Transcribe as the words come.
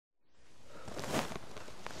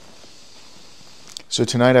So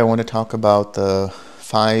tonight I want to talk about the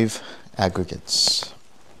 5 aggregates.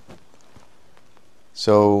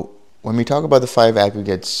 So when we talk about the 5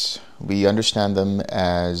 aggregates, we understand them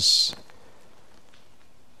as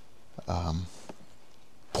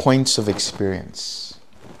points of experience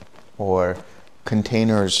or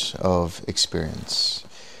containers of experience.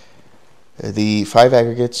 The 5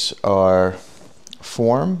 aggregates are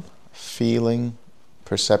form, feeling,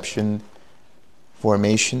 perception,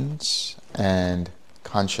 formations, and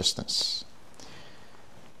consciousness.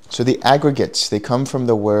 So the aggregates, they come from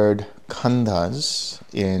the word khandhas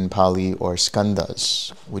in Pali or skandhas,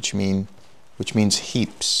 which means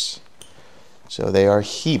heaps. So they are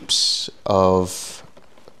heaps of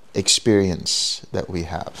experience that we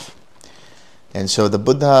have. And so the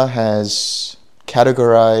Buddha has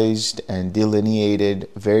categorized and delineated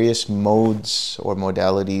various modes or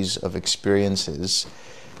modalities of experiences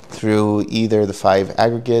through either the 5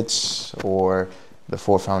 aggregates or the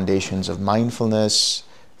 4 foundations of mindfulness,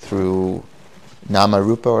 through nama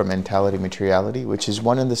rupa or mentality materiality, which is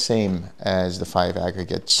one and the same as the 5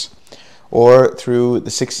 aggregates, or through the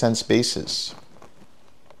 6 sense bases.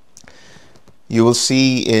 You will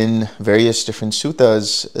see in various different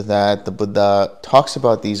suttas that the Buddha talks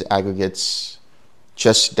about these aggregates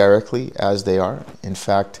just directly as they are. In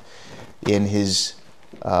fact, in his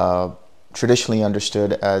traditionally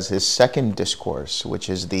understood as his second discourse, which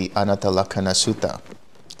is the Anatta Lakkhana Sutta,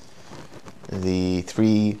 the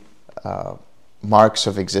 3 marks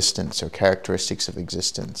of existence or characteristics of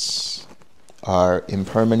existence are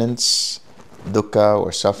impermanence, dukkha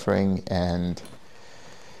or suffering, and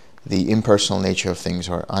the impersonal nature of things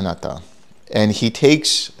or anatta. And he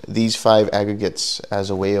takes these 5 aggregates as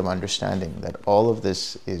a way of understanding that all of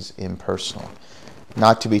this is impersonal,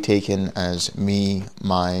 not to be taken as me,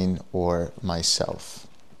 mine, or myself.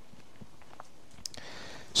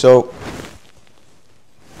 So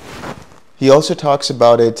he also talks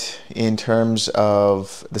about it in terms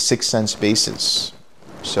of the 6 sense bases.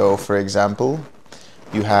 So for example,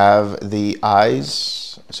 you have the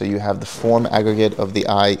eyes, so you have the form aggregate of the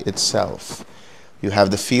eye itself. You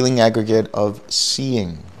have the feeling aggregate of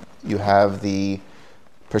seeing. You have the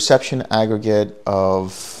perception aggregate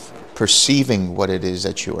of perceiving what it is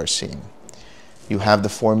that you are seeing. You have the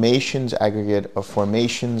formations aggregate of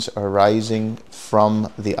formations arising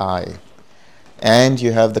from the eye. And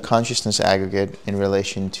you have the consciousness aggregate in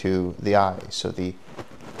relation to the eye, so the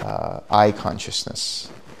eye consciousness.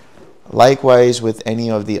 Likewise with any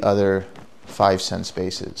of the other 5 sense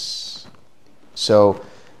bases. So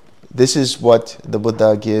this is what the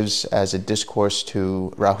Buddha gives as a discourse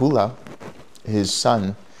to Rahula, his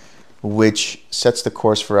son, which sets the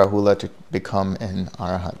course for Rahula to become an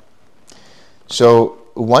Arhat. So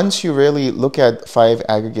once you really look at 5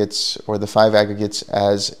 aggregates or the 5 aggregates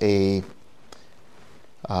as a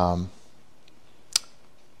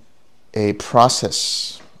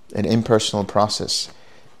process, an impersonal process,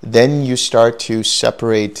 then you start to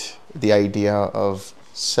separate the idea of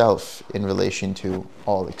self in relation to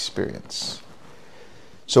all experience.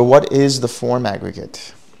 So what is the form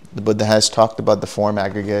aggregate? The Buddha has talked about the form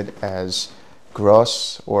aggregate as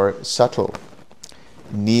gross or subtle,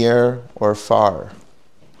 near or far,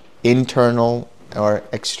 internal or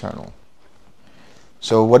external.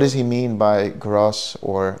 So what does he mean by gross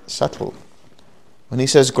or subtle? When he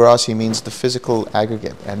says gross, he means the physical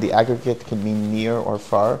aggregate. And the aggregate can mean near or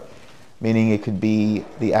far, meaning it could be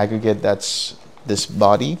the aggregate that's this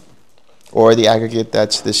body, or the aggregate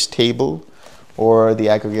that's this table, or the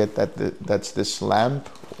aggregate that's this lamp,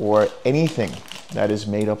 or anything that is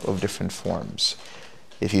made up of different forms.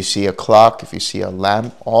 If you see a clock, if you see a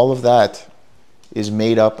lamp, all of that is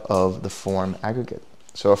made up of the form aggregate.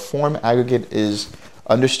 So a form aggregate is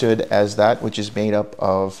understood as that which is made up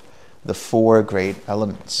of the 4 great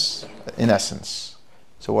elements, in essence.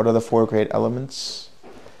 So what are the 4 great elements?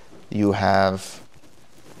 You have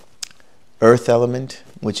earth element,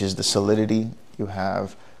 which is the solidity. You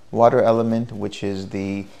have water element, which is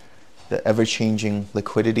the ever-changing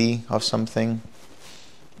liquidity of something.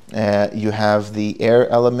 You have the air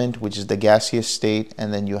element, which is the gaseous state,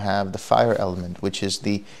 and then you have the fire element, which is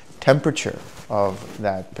the temperature of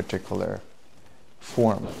that particular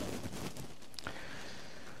form.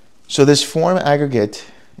 So this form aggregate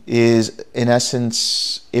is, in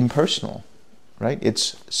essence, impersonal, right?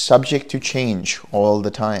 It's subject to change all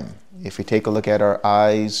the time. If we take a look at our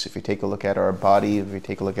eyes, if we take a look at our body, if we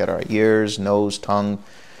take a look at our ears, nose, tongue,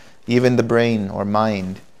 even the brain or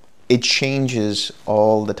mind, it changes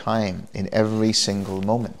all the time in every single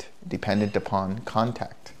moment, dependent upon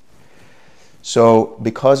contact. So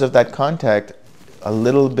because of that contact, a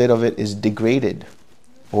little bit of it is degraded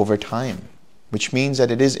over time. which means that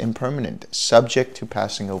it is impermanent, subject to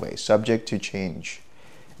passing away, subject to change,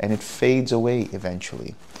 and it fades away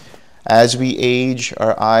eventually. As we age,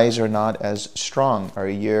 our eyes are not as strong, our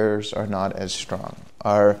ears are not as strong,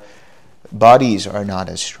 our bodies are not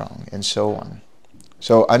as strong, and so on.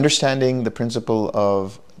 So understanding the principle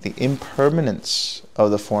of the impermanence of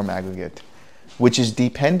the form aggregate, which is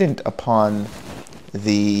dependent upon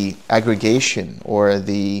the aggregation or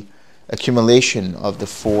the accumulation of the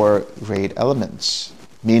four great elements,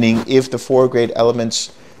 meaning if the four great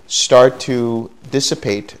elements start to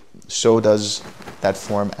dissipate, so does that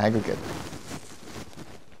form aggregate.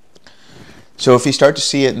 So if we start to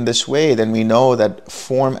see it in this way, then we know that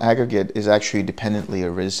form aggregate is actually dependently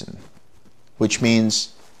arisen, which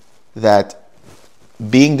means that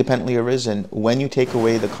being dependently arisen, when you take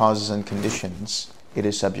away the causes and conditions, it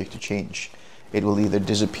is subject to change. It will either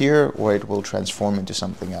disappear or it will transform into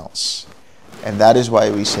something else. And that is why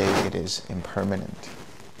we say it is impermanent.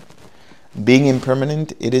 Being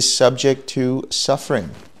impermanent, it is subject to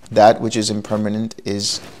suffering. That which is impermanent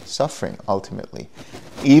is suffering, ultimately.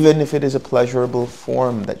 Even if it is a pleasurable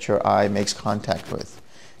form that your eye makes contact with,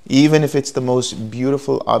 even if it's the most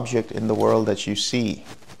beautiful object in the world that you see,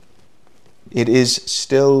 it is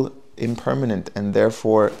still impermanent, and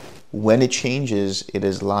therefore, when it changes, it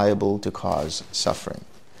is liable to cause suffering.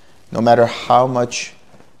 No matter how much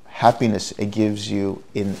happiness it gives you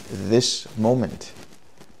in this moment,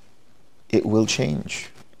 it will change,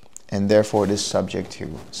 and therefore it is subject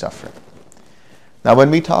to suffering. Now,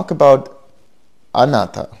 when we talk about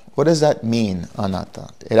anatta, what does that mean, anatta?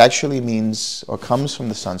 It actually means, or comes from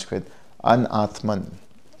the Sanskrit, anatman,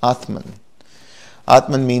 atman.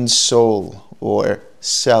 Atman means soul or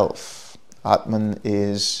self. Atman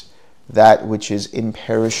is that which is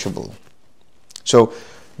imperishable. So,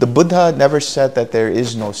 the Buddha never said that there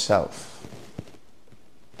is no self.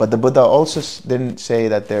 But the Buddha also didn't say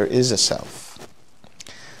that there is a self.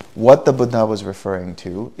 What the Buddha was referring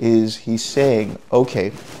to is he's saying,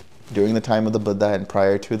 okay, during the time of the Buddha and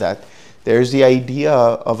prior to that, there's the idea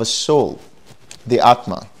of a soul, the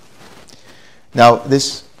Atma. Now,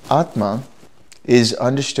 this Atma is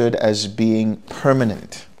understood as being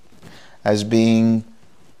permanent, as being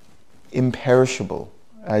imperishable,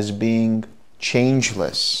 as being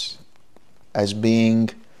changeless, as being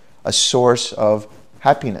a source of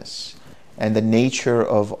happiness and the nature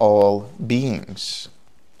of all beings.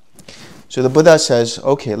 So the Buddha says,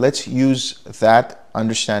 okay, let's use that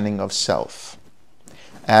understanding of self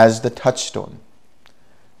as the touchstone,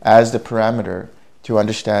 as the parameter to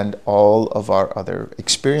understand all of our other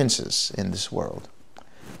experiences in this world.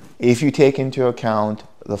 If you take into account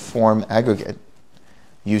the form aggregate,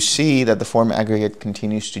 you see that the form aggregate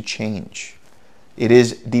continues to change. It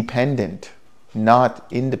is dependent, not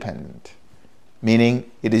independent, meaning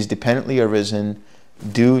it is dependently arisen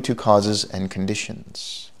due to causes and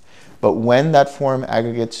conditions. But when that form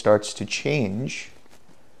aggregate starts to change,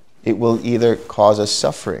 it will either cause us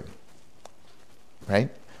suffering, right?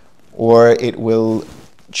 Or it will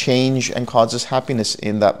change and cause us happiness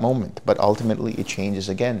in that moment. But ultimately it changes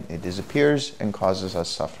again. It disappears and causes us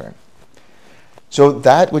suffering. So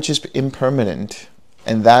that which is impermanent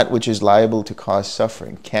and that which is liable to cause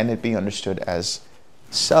suffering, can it be understood as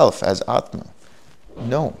self, as Atma?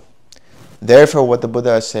 No. Therefore, what the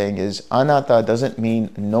Buddha is saying is, anatta doesn't mean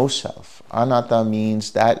no self. Anatta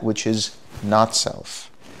means that which is not self.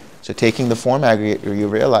 So taking the form aggregate, you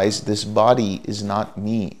realize this body is not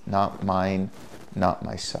me, not mine, not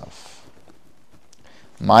myself.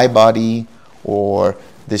 My body, or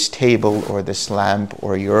this table, or this lamp,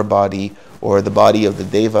 or your body, or the body of the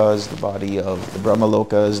devas, the body of the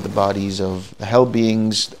brahmalokas, the bodies of the hell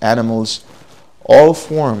beings, animals, all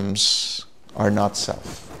forms are not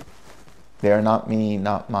self. They are not me,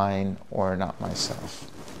 not mine, or not myself.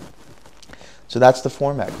 So that's the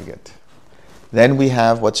form aggregate. Then we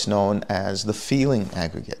have what's known as the feeling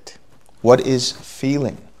aggregate. What is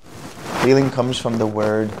feeling? Feeling comes from the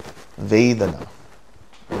word Vedana,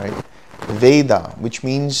 right? Veda, which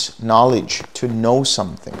means knowledge, to know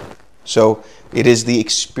something. So it is the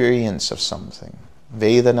experience of something.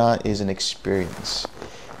 Vedana is an experience.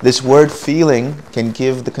 This word feeling can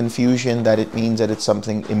give the confusion that it means that it's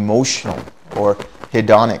something emotional or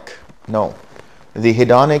hedonic. No. The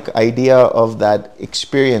hedonic idea of that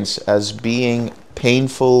experience as being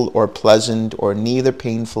painful or pleasant or neither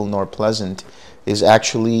painful nor pleasant is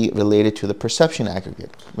actually related to the perception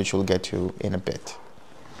aggregate, which we'll get to in a bit.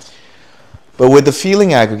 But with the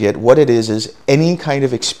feeling aggregate, what it is any kind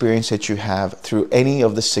of experience that you have through any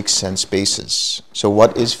of the six sense bases. So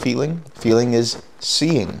what is feeling? Feeling is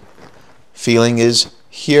seeing. Feeling is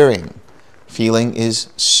hearing. Feeling is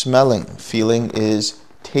smelling. Feeling is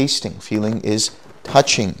tasting. Feeling is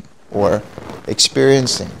touching or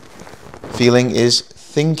experiencing. Feeling is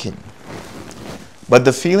thinking. But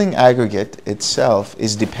the feeling aggregate itself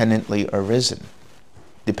is dependently arisen.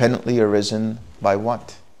 Dependently arisen by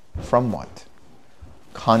what? From what?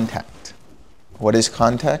 Contact. What is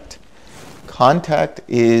contact? Contact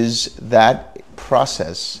is that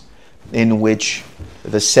process in which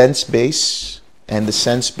the sense base and the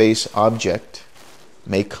sense base object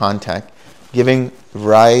make contact, giving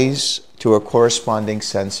rise to a corresponding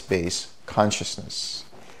sense base consciousness.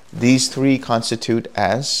 These three constitute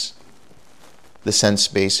as the sense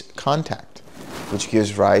base contact, which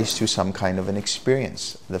gives rise to some kind of an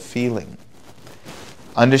experience, the feeling.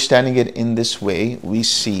 Understanding it in this way, we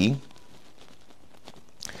see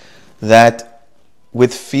that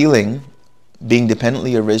with feeling being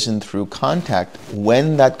dependently arisen through contact,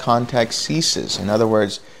 when that contact ceases, in other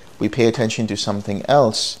words, we pay attention to something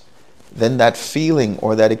else, then that feeling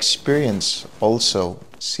or that experience also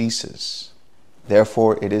ceases.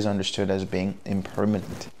 Therefore, it is understood as being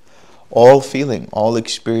impermanent. All feeling, all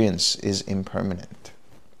experience is impermanent.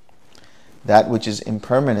 That which is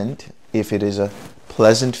impermanent, if it is a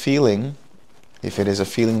pleasant feeling, if it is a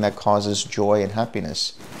feeling that causes joy and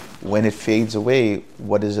happiness, when it fades away,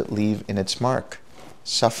 what does it leave in its mark?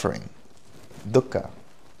 Suffering, dukkha.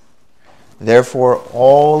 Therefore,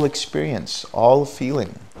 all experience, all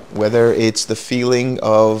feeling, whether it's the feeling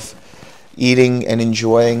of eating and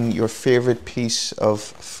enjoying your favorite piece of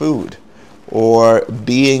food, or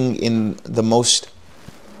being in the most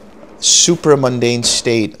super mundane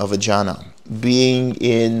state of a jhana, being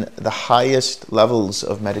in the highest levels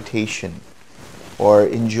of meditation, or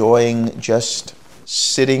enjoying just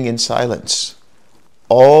sitting in silence,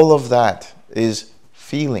 all of that is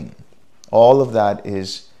feeling. All of that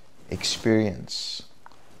is experience.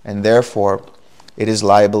 And therefore, it is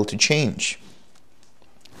liable to change.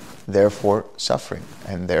 Therefore, suffering.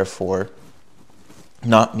 And therefore,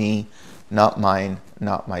 not me, not mine,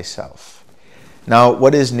 not myself. Now,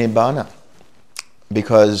 what is nibbana?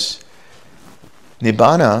 Because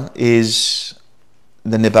nibbana is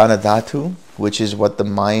the nibbana dhatu, which is what the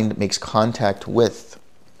mind makes contact with.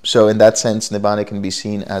 So in that sense, nibbana can be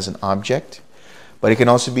seen as an object, but it can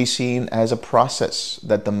also be seen as a process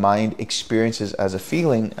that the mind experiences as a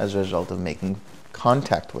feeling as a result of making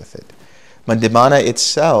contact with it. But nibbana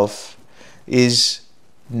itself is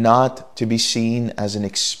not to be seen as an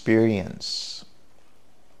experience.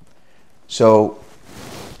 So,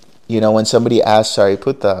 when somebody asks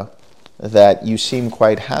Sariputta that you seem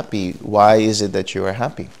quite happy, why is it that you are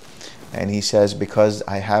happy? And he says, because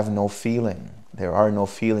I have no feeling. There are no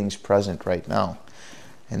feelings present right now.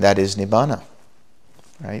 And that is nibbana,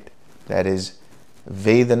 right? That is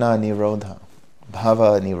vedana nirodha,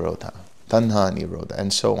 bhava nirodha, tanha nirodha,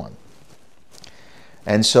 and so on.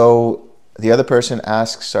 And so the other person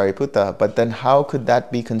asks Sariputta, but then how could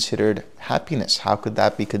that be considered happiness? How could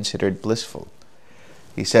that be considered blissful?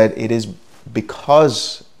 He said, it is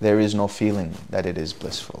because there is no feeling that it is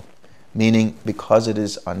blissful. Meaning, because it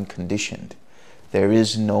is unconditioned. There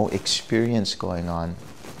is no experience going on.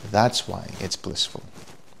 That's why it's blissful.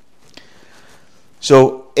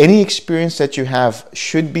 So, any experience that you have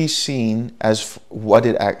should be seen as for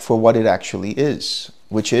what it actually is,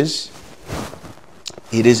 which is,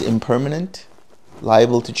 it is impermanent,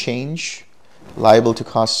 liable to change, liable to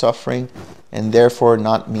cause suffering, and therefore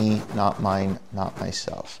not me, not mine, not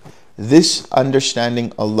myself. This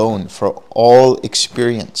understanding alone for all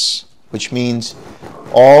experience, which means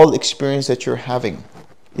all experience that you're having,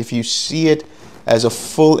 if you see it as a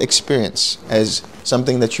full experience, as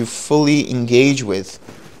something that you fully engage with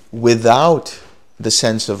without the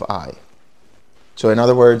sense of I. So in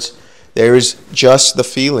other words, there is just the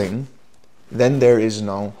feeling, then there is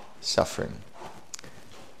no suffering.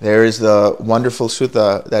 There is the wonderful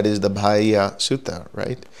sutta that is the Bhaya Sutta,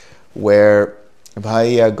 right? Where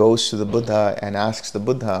Bhaya goes to the Buddha and asks the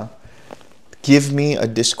Buddha, give me a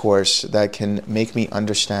discourse that can make me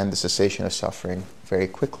understand the cessation of suffering very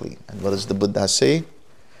quickly. And what does the Buddha say?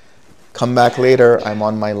 Come back later, I'm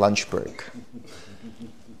on my lunch break.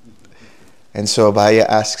 And so Bhaya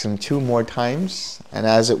asks him 2 more times, and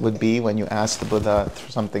as it would be when you ask the Buddha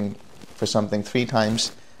for something 3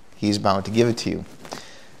 times, he's bound to give it to you.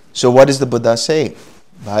 So what does the Buddha say?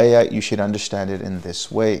 Bhaya, you should understand it in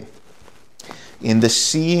this way. In the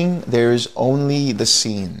seeing, there is only the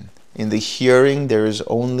seen. In the hearing, there is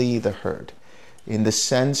only the heard. In the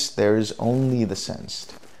sense, there is only the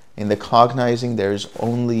sensed. In the cognizing, there is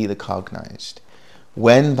only the cognized.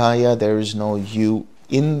 When Bhaya, there is no you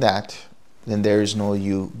in that, then there is no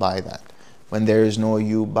you by that. When there is no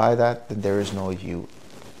you by that, then there is no you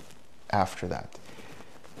after that.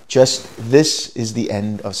 Just this is the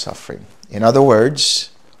end of suffering. In other words,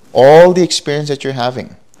 all the experience that you're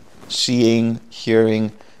having, seeing,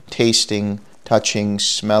 hearing, tasting, touching,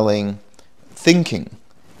 smelling, thinking,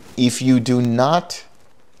 if you do not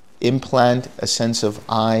implant a sense of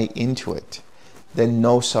I into it, then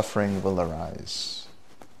no suffering will arise.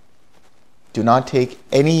 Do not take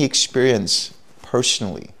any experience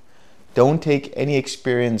personally. Don't take any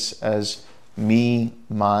experience as me,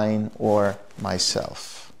 mine, or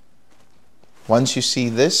myself. Once you see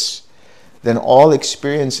this, then all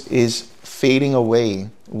experience is fading away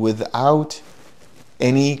without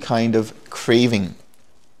any kind of craving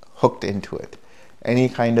hooked into it, any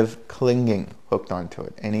kind of clinging hooked onto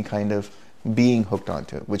it, any kind of being hooked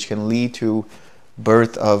onto it, which can lead to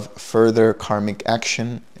birth of further karmic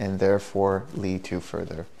action and therefore lead to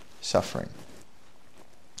further suffering.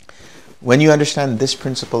 When you understand this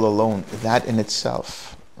principle alone, that in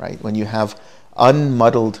itself, right, when you have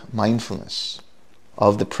unmuddled mindfulness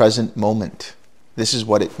of the present moment, this is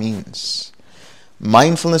what it means.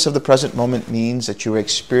 Mindfulness of the present moment means that you're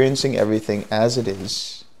experiencing everything as it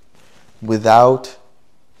is without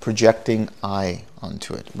projecting I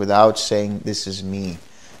onto it, without saying this is me,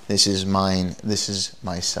 this is mine, this is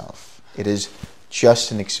myself. It is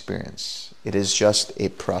just an experience. It is just a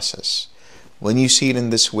process. When you see it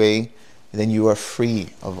in this way, then you are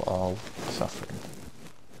free of all suffering.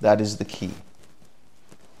 That is the key.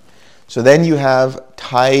 So then you have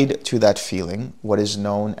tied to that feeling what is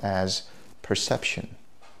known as perception.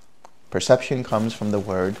 Perception comes from the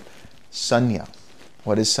word sanya.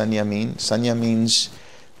 What does sanya mean? Sanya means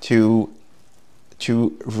to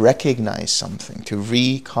recognize something, to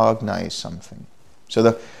recognize something. So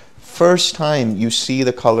the first time you see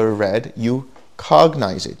the color red, you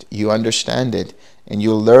cognize it, you understand it, and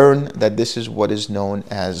you learn that this is what is known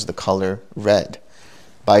as the color red.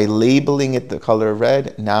 By labeling it the color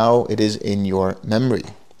red, now it is in your memory.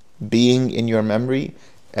 Being in your memory,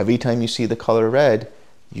 every time you see the color red,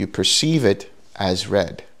 you perceive it as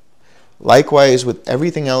red. Likewise with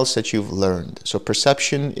everything else that you've learned. So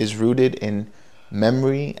perception is rooted in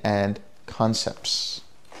memory and concepts.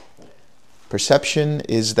 Perception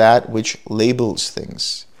is that which labels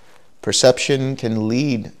things. Perception can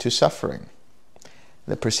lead to suffering.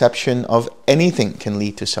 The perception of anything can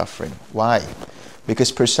lead to suffering. Why?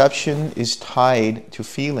 Because perception is tied to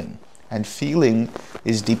feeling, and feeling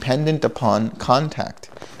is dependent upon contact.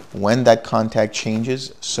 When that contact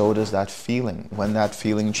changes, so does that feeling. When that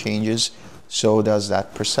feeling changes, so does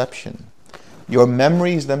that perception. Your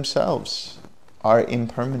memories themselves are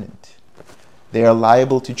impermanent. They are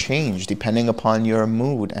liable to change depending upon your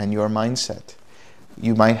mood and your mindset.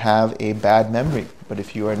 You might have a bad memory, but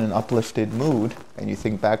if you are in an uplifted mood and you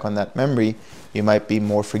think back on that memory, you might be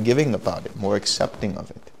more forgiving about it, more accepting of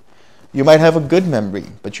it. You might have a good memory,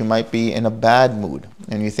 but you might be in a bad mood.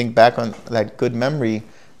 And you think back on that good memory,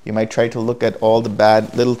 you might try to look at all the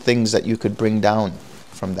bad little things that you could bring down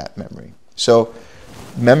from that memory. So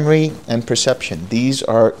memory and perception, these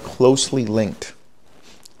are closely linked,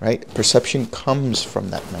 right? Perception comes from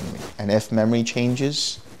that memory. And if memory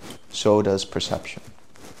changes, so does perception.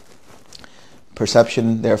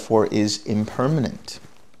 Perception, therefore, is impermanent.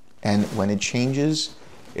 And when it changes,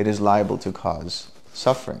 it is liable to cause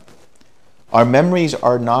suffering. Our memories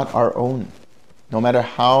are not our own. No matter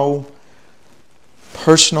how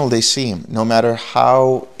personal they seem, no matter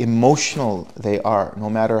how emotional they are, no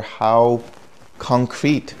matter how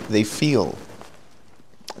concrete they feel,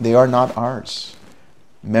 they are not ours.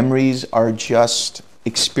 Memories are just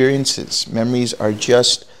experiences. Memories are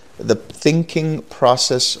just the thinking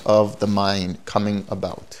process of the mind coming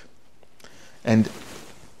about. And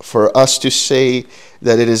for us to say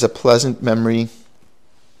that it is a pleasant memory,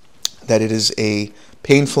 that it is a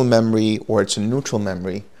painful memory, or it's a neutral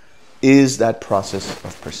memory, is that process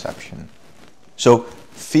of perception. So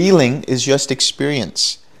feeling is just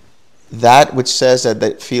experience. That which says that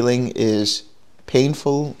that feeling is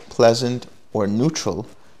painful, pleasant, or neutral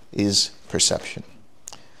is perception.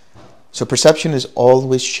 So perception is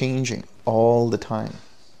always changing, all the time,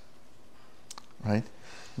 right?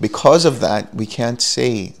 Because of that, we can't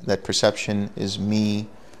say that perception is me,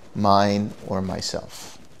 mine, or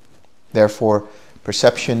myself. Therefore,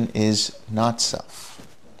 perception is not self.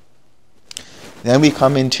 Then we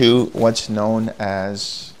come into what's known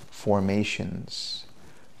as formations.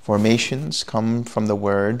 Formations come from the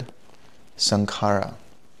word sankhara.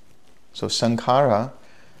 So sankhara,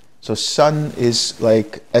 so sun is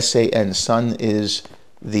like S-A-N. Sun is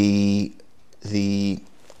the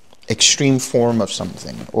extreme form of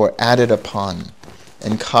something, or added upon.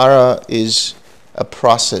 And kara is a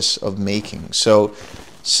process of making. So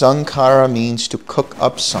sankhara means to cook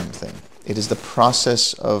up something. It is the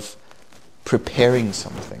process of preparing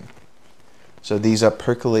something. So these are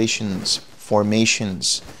percolations,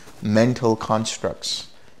 formations, mental constructs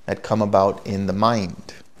that come about in the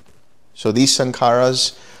mind. So these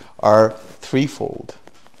sankharas are threefold.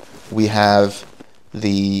 We have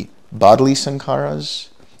the bodily sankharas,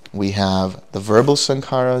 we have the verbal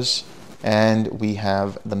sankharas, and we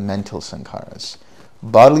have the mental sankharas.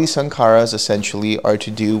 Bodily sankharas essentially are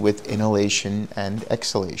to do with inhalation and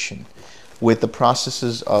exhalation, with the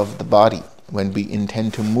processes of the body. When we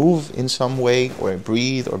intend to move in some way, or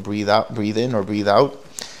breathe out, breathe in or breathe out,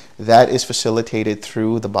 that is facilitated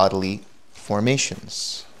through the bodily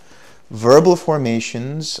formations. Verbal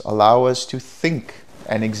formations allow us to think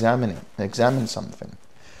and examine something.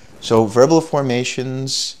 So verbal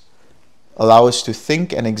formations allow us to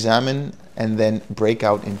think and examine and then break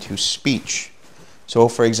out into speech. So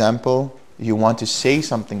for example, you want to say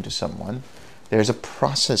something to someone, there's a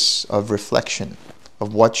process of reflection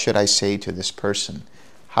of what should I say to this person?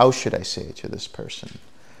 How should I say it to this person?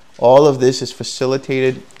 All of this is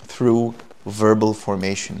facilitated through verbal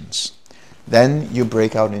formations. Then you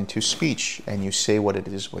break out into speech and you say what it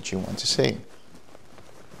is what you want to say.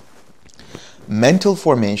 Mental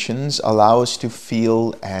formations allow us to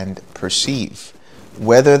feel and perceive,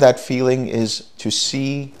 whether that feeling is to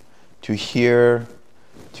see, to hear,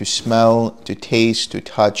 to smell, to taste, to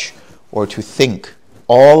touch, or to think.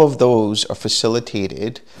 All of those are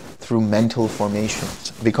facilitated through mental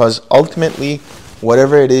formations, because ultimately,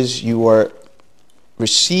 whatever it is you are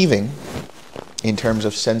receiving in terms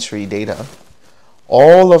of sensory data,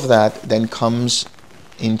 all of that then comes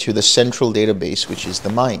into the central database, which is the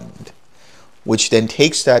mind, which then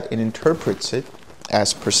takes that and interprets it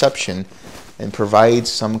as perception and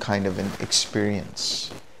provides some kind of an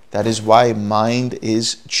experience. That is why mind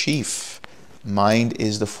is chief. Mind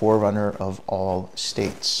is the forerunner of all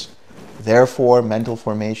states. Therefore, mental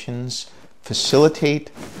formations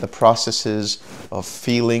facilitate the processes of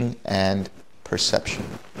feeling and perception.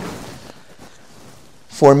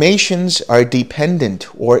 Formations are dependent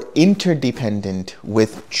or interdependent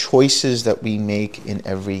with choices that we make in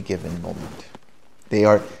every given moment. They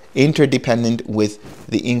are interdependent with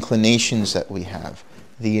the inclinations that we have,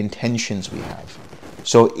 the intentions we have.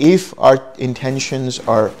 So if our intentions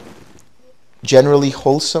are generally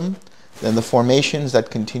wholesome, then the formations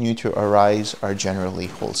that continue to arise are generally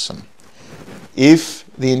wholesome. If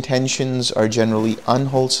the intentions are generally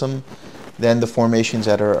unwholesome, then the formations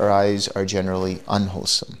that arise are generally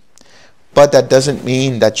unwholesome. But that doesn't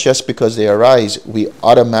mean that just because they arise, we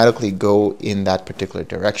automatically go in that particular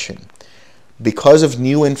direction. Because of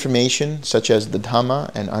new information, such as the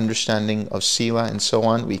Dhamma and understanding of Sila and so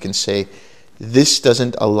on, we can say, this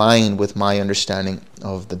doesn't align with my understanding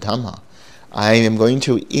of the Dhamma. I am going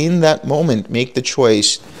to, in that moment, make the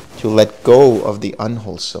choice to let go of the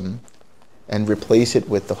unwholesome and replace it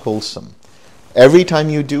with the wholesome. Every time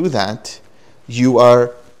you do that, you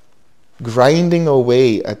are grinding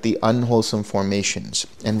away at the unwholesome formations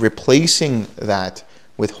and replacing that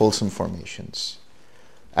with wholesome formations.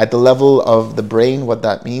 At the level of the brain, what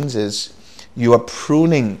that means is you are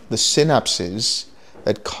pruning the synapses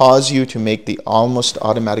that cause you to make the almost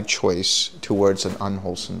automatic choice towards an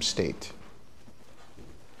unwholesome state.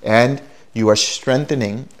 And you are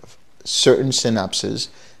strengthening certain synapses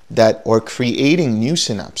that, or creating new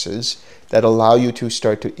synapses that allow you to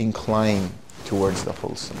start to incline towards the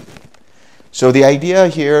wholesome. So the idea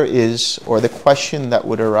here is, or the question that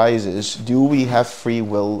would arise is, do we have free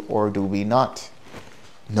will or do we not?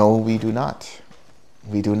 No, we do not.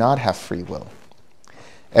 We do not have free will.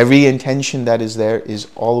 Every intention that is there is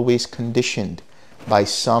always conditioned by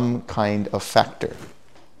some kind of factor.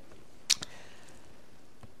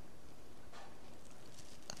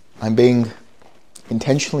 I'm being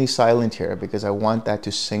intentionally silent here because I want that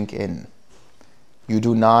to sink in. You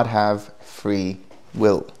do not have free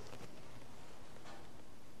will.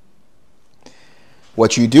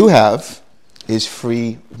 What you do have is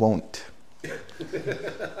free won't.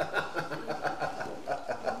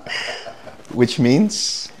 Which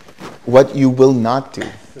means what you will not do.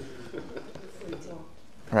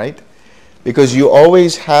 Right? Because you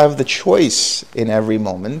always have the choice in every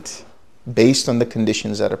moment, based on the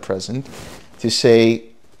conditions that are present, to say,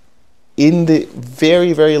 in the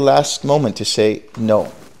very, very last moment, to say,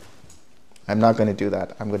 no, I'm not going to do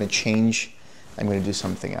that. I'm going to change. I'm going to do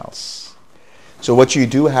something else. So what you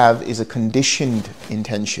do have is a conditioned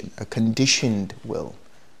intention, a conditioned will,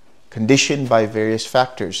 conditioned by various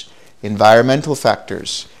factors, environmental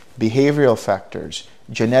factors, behavioral factors,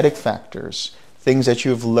 genetic factors, things that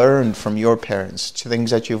you've learned from your parents, things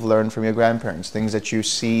that you've learned from your grandparents, things that you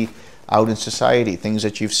see out in society, things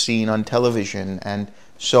that you've seen on television, and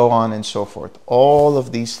so on and so forth. All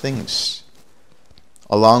of these things,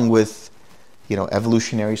 along with,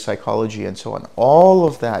 evolutionary psychology and so on, all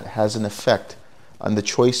of that has an effect on the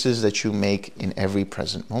choices that you make in every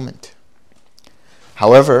present moment.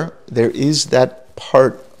 However, there is that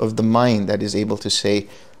part of the mind that is able to say,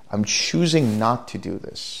 I'm choosing not to do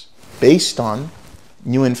this, based on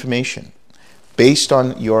new information, based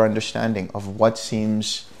on your understanding of what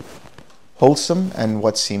seems wholesome and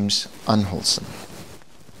what seems unwholesome.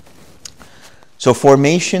 So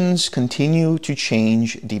formations continue to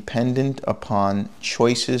change dependent upon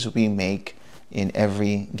choices we make in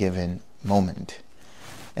every given moment.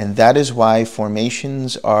 And that is why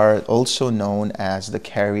formations are also known as the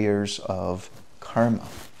carriers of karma.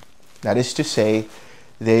 That is to say,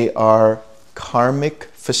 they are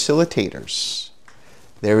karmic facilitators.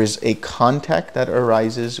 There is a contact that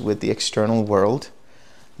arises with the external world.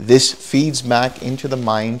 This feeds back into the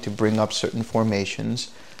mind to bring up certain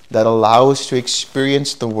formations that allow us to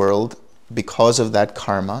experience the world because of that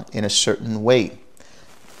karma in a certain way.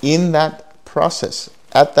 In that process,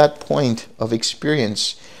 at that point of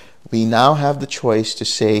experience, we now have the choice to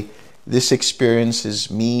say, this experience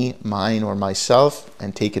is me, mine, or myself,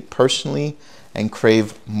 and take it personally and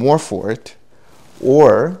crave more for it,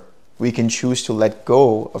 or we can choose to let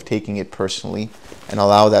go of taking it personally and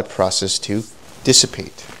allow that process to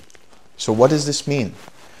dissipate. So what does this mean?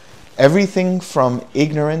 Everything from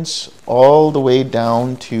ignorance all the way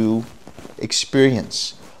down to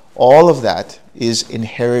experience, all of that is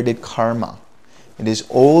inherited karma. It is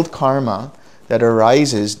old karma that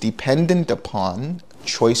arises dependent upon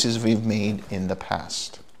choices we've made in the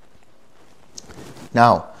past.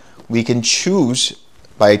 Now, we can choose,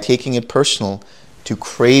 by taking it personal, to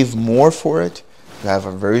crave more for it, to have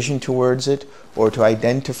aversion towards it, or to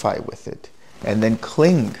identify with it, and then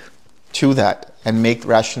cling to that and make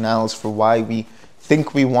rationales for why we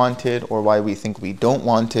think we want it, or why we think we don't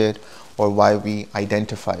want it, or why we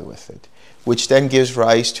identify with it, which then gives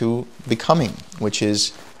rise to becoming, which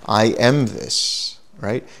is, I am this,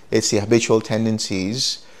 right? It's the habitual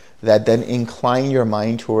tendencies that then incline your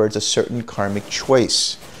mind towards a certain karmic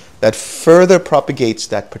choice that further propagates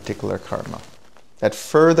that particular karma, that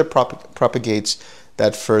further propagates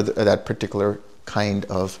that particular kind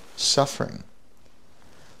of suffering.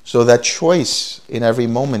 So that choice in every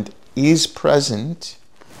moment is present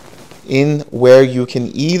in where you can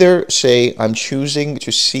either say, I'm choosing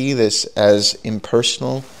to see this as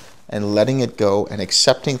impersonal and letting it go and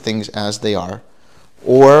accepting things as they are,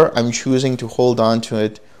 or I'm choosing to hold on to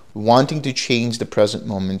it, wanting to change the present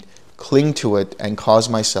moment, cling to it, and cause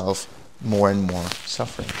myself more and more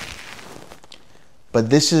suffering. But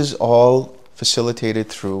this is all facilitated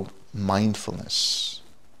through mindfulness.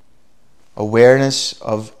 Awareness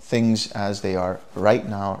of things as they are right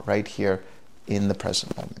now, right here, in the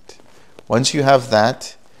present moment. Once you have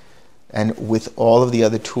that, and with all of the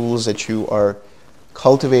other tools that you are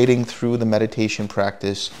cultivating through the meditation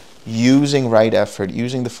practice, using right effort,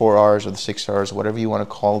 using the 4 R's or the 6 R's, whatever you want to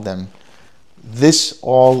call them, this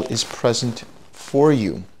all is present for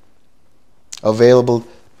you, available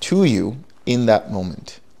to you in that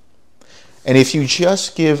moment. And if you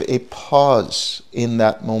just give a pause in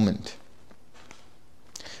that moment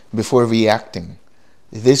before reacting,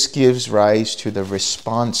 this gives rise to the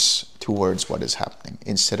response towards what is happening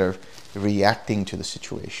instead of reacting to the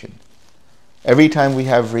situation. Every time we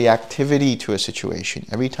have reactivity to a situation,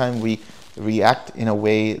 every time we react in a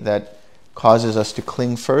way that causes us to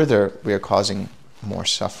cling further, we are causing more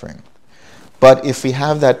suffering. But if we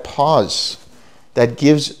have that pause that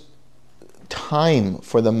gives time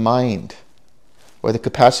for the mind, or the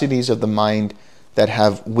capacities of the mind that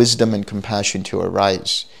have wisdom and compassion to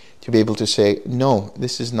arise, to be able to say, no,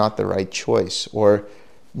 this is not the right choice, or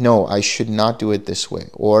no, I should not do it this way,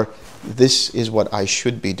 or this is what I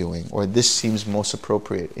should be doing, or this seems most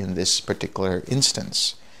appropriate in this particular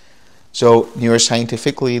instance. So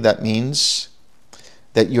neuroscientifically, that means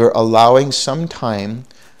that you're allowing some time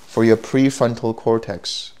for your prefrontal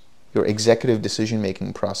cortex, your executive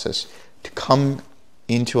decision-making process, to come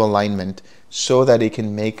into alignment so that it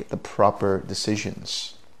can make the proper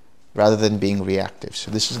decisions rather than being reactive.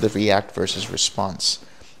 So this is the react versus response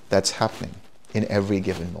that's happening in every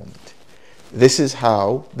given moment. This is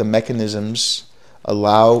how the mechanisms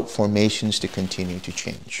allow formations to continue to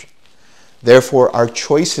change. Therefore, our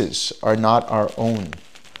choices are not our own.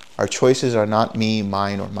 Our choices are not me,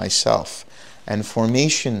 mine, or myself. And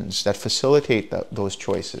formations that facilitate those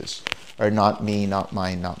choices are not me, not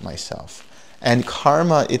mine, not myself. And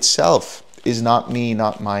karma itself is not me,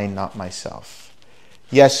 not mine, not myself.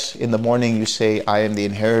 Yes, in the morning you say, I am the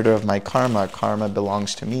inheritor of my karma, karma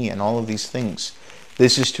belongs to me, and all of these things.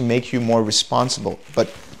 This is to make you more responsible.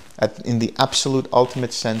 But in the absolute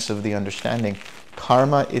ultimate sense of the understanding,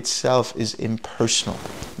 karma itself is impersonal,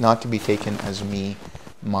 not to be taken as me,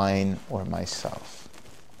 mine, or myself.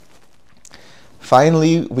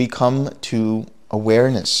 Finally, we come to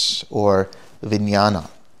awareness, or vijnana,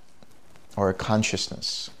 or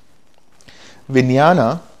consciousness.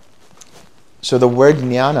 Vijnana, so the word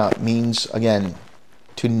jnana means, again,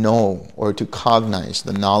 to know or to cognize,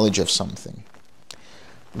 the knowledge of something.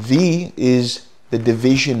 V is the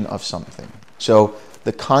division of something. So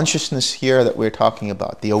the consciousness here that we're talking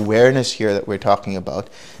about, the awareness here that we're talking about,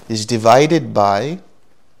 is divided by,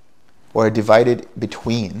 or divided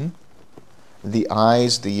between, the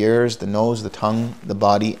eyes, the ears, the nose, the tongue, the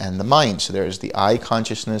body, and the mind. So there's the eye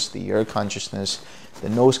consciousness, the ear consciousness, the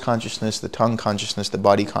nose consciousness, the tongue consciousness, the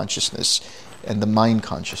body consciousness, and the mind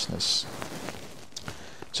consciousness.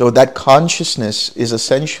 So that consciousness is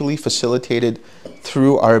essentially facilitated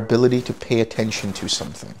through our ability to pay attention to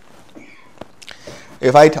something.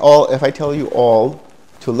 If I tell you all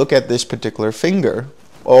to look at this particular finger,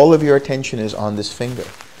 all of your attention is on this finger.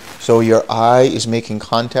 So your eye is making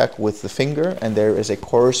contact with the finger, and there is a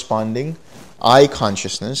corresponding eye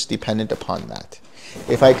consciousness dependent upon that.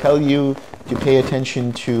 If I tell you to pay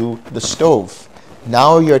attention to the stove,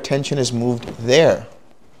 now your attention is moved there,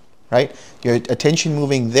 right? Your attention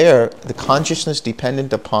moving there, the consciousness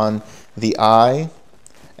dependent upon the eye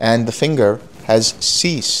and the finger has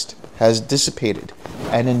ceased, has dissipated,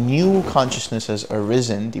 and a new consciousness has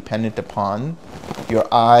arisen dependent upon your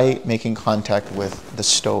eye making contact with the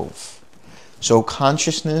stove. So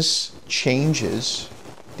consciousness changes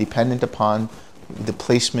dependent upon the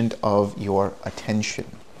placement of your attention,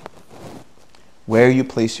 where you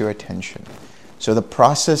place your attention. So the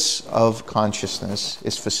process of consciousness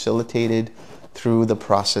is facilitated through the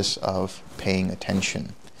process of paying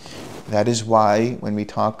attention. That is why when we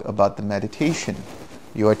talk about the meditation,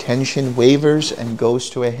 your attention wavers and goes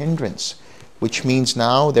to a hindrance, which means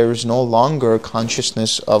now there is no longer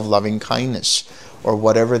consciousness of loving kindness or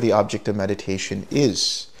whatever the object of meditation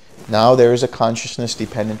is. Now there is a consciousness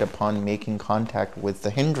dependent upon making contact with the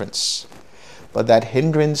hindrance. But that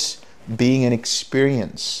hindrance being an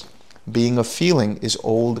experience, being a feeling, is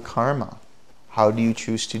old karma. How do you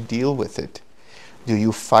choose to deal with it? Do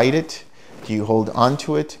you fight it? Do you hold on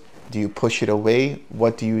to it? Do you push it away?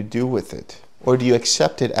 What do you do with it? Or do you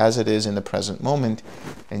accept it as it is in the present moment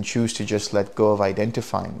and choose to just let go of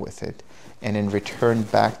identifying with it and then return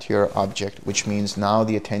back to your object, which means now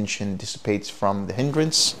the attention dissipates from the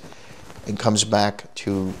hindrance and comes back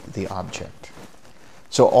to the object.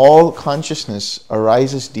 So all consciousness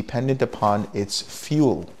arises dependent upon its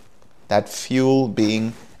fuel, that fuel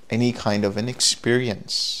being any kind of an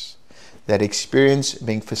experience, that experience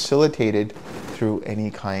being facilitated through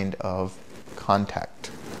any kind of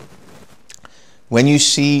contact. When you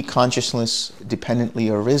see consciousness dependently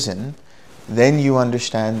arisen, then you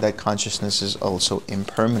understand that consciousness is also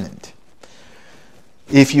impermanent.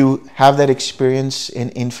 If you have that experience in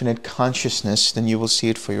infinite consciousness, then you will see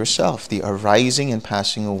it for yourself, the arising and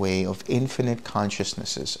passing away of infinite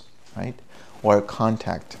consciousnesses, right? Or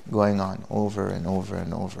contact going on over and over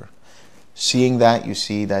and over. Seeing that, you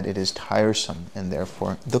see that it is tiresome and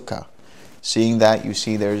therefore dukkha. Seeing that, you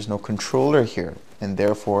see there is no controller here and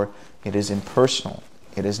therefore it is impersonal.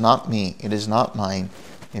 It is not me. It is not mine.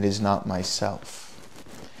 It is not myself.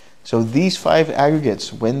 So these 5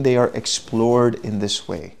 aggregates, when they are explored in this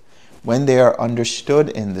way, when they are understood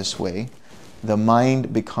in this way, the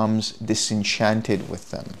mind becomes disenchanted with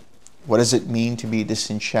them. What does it mean to be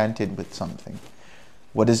disenchanted with something?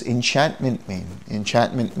 What does enchantment mean?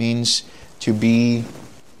 Enchantment means to be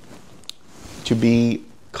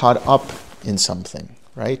caught up in something,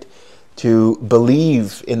 right? To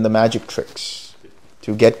believe in the magic tricks,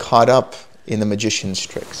 to get caught up in the magician's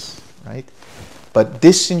tricks, right? But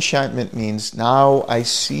disenchantment means now I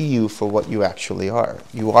see you for what you actually are.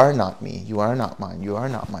 You are not me. You are not mine. You are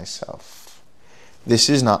not myself. This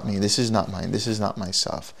is not me. This is not mine. This is not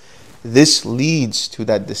myself. This leads to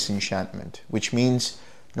that disenchantment, which means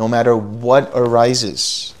no matter what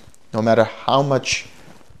arises, no matter how much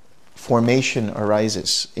formation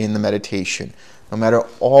arises in the meditation, no matter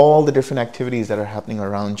all the different activities that are happening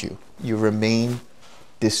around you, you remain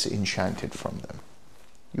disenchanted from them.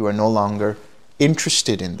 You are no longer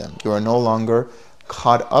interested in them. You are no longer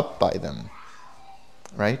caught up by them,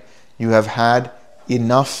 right? You have had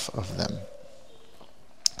enough of them.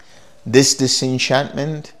 This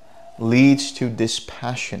disenchantment leads to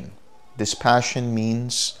dispassion. Dispassion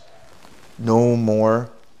means no more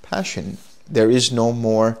passion. There is no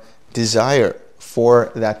more desire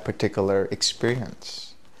for that particular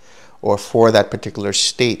experience or for that particular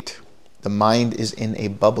state. The mind is in a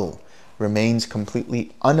bubble, remains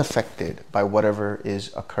completely unaffected by whatever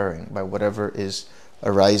is occurring, by whatever is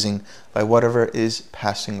arising, by whatever is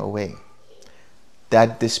passing away.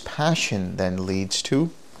 That dispassion then leads to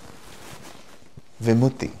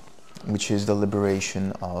vimutti, which is the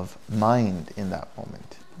liberation of mind in that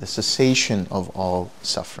moment, the cessation of all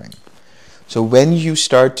suffering. So when you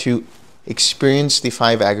start to experience the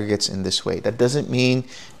five aggregates in this way, that doesn't mean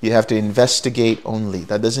you have to investigate only.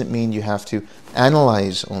 That doesn't mean you have to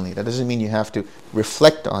analyze only. That doesn't mean you have to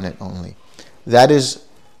reflect on it only. That is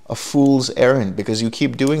a fool's errand, because you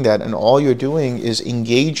keep doing that and all you're doing is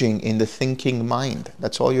engaging in the thinking mind.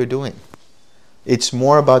 That's all you're doing. It's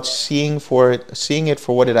more about seeing it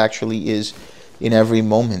for what it actually is in every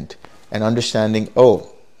moment and understanding,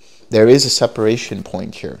 oh, there is a separation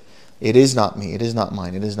point here. It is not me, it is not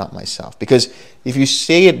mine, it is not myself. Because if you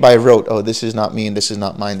say it by rote, oh, this is not me and this is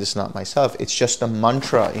not mine, this is not myself, it's just a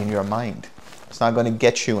mantra in your mind. It's not going to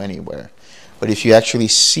get you anywhere. But if you actually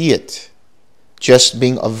see it, just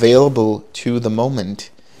being available to the moment,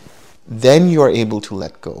 then you are able to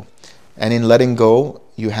let go. And in letting go,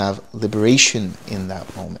 you have liberation in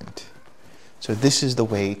that moment. So this is the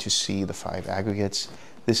way to see the five aggregates.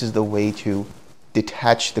 This is the way to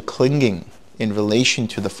detach the clinging in relation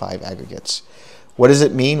to the five aggregates. What does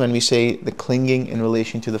it mean when we say the clinging in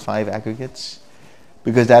relation to the five aggregates?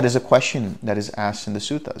 Because that is a question that is asked in the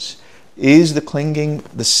suttas. Is the clinging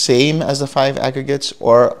the same as the five aggregates,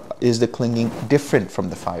 or is the clinging different from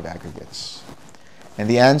the five aggregates? And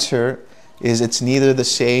the answer is it's neither the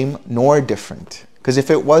same nor different. Because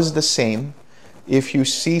if it was the same, if you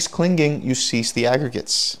cease clinging, you cease the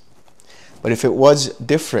aggregates. But if it was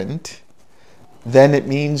different, then it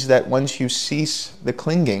means that once you cease the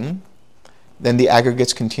clinging, then the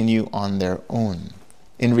aggregates continue on their own.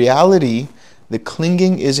 In reality, the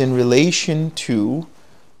clinging is in relation to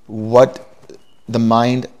what the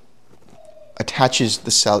mind attaches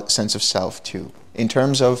the sense of self to. In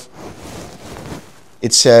terms of,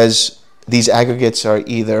 it says, these aggregates are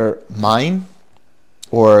either mine,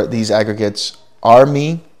 or these aggregates are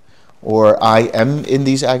me, or I am in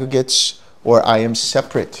these aggregates, or I am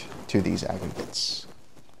separate to these aggregates.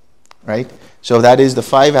 Right? So that is the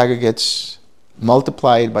five aggregates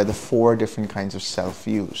multiplied by the 4 different kinds of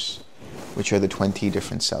self-views, which are the 20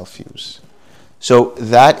 different self-views. So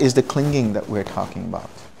that is the clinging that we're talking about.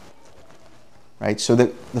 Right? So the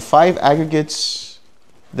 5 aggregates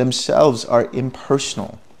themselves are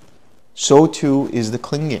impersonal. So too is the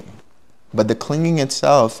clinging. But the clinging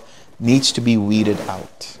itself needs to be weeded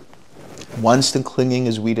out. Once the clinging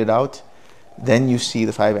is weeded out, then you see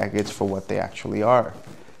the 5 aggregates for what they actually are.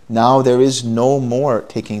 Now there is no more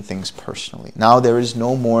taking things personally. Now there is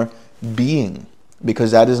no more being,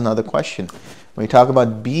 because that is another question. When we talk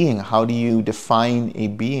about being, how do you define a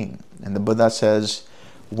being? And the Buddha says,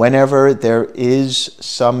 whenever there is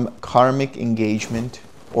some karmic engagement,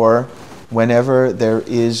 or whenever there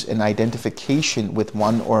is an identification with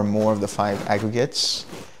one or more of the 5 aggregates,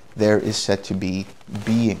 there is said to be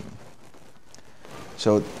being.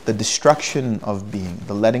 So the destruction of being,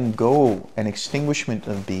 the letting go and extinguishment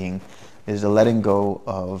of being, is the letting go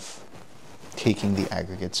of taking the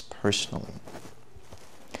aggregates personally.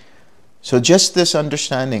 So just this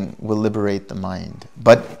understanding will liberate the mind.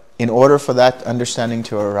 But in order for that understanding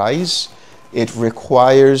to arise, it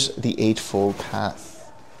requires the Eightfold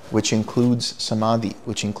Path, which includes samadhi,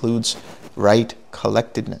 which includes right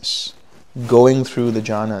collectedness, going through the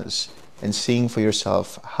jhanas and seeing for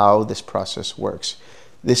yourself how this process works.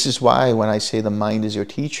 This is why when I say the mind is your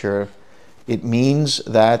teacher, it means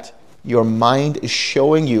that your mind is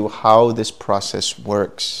showing you how this process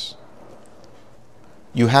works.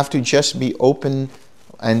 You have to just be open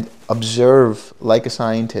and observe like a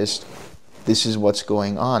scientist, this is what's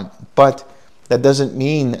going on. But that doesn't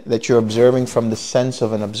mean that you're observing from the sense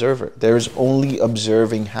of an observer. There is only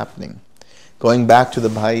observing happening. Going back to the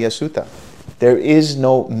Bhaya Sutta, there is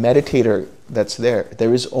no meditator that's there.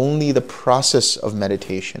 There is only the process of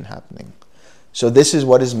meditation happening. So this is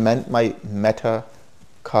what is meant by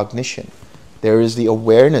metacognition. There is the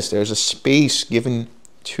awareness, there's a space given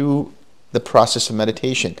to the process of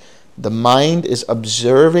meditation. The mind is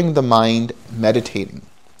observing the mind meditating.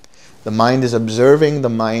 The mind is observing the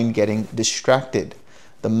mind getting distracted.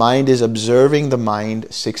 The mind is observing the mind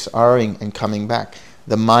 6Ring and coming back.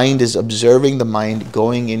 The mind is observing the mind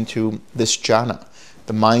going into this jhana.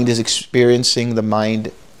 The mind is experiencing the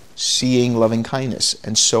mind seeing loving kindness,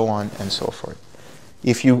 and so on and so forth.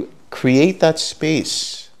 If you create that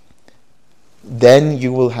space then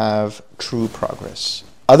you will have true progress.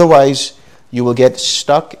 Otherwise, you will get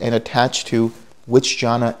stuck and attached to which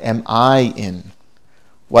jhana am I in?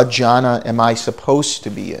 What jhana am I supposed to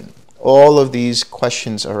be in? All of these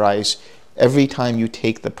questions arise every time you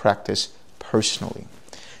take the practice personally.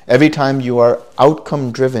 Every time you are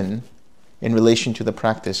outcome driven in relation to the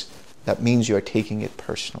practice, that means you are taking it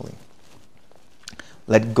personally.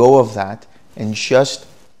 Let go of that and just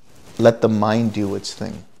let the mind do its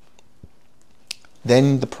thing.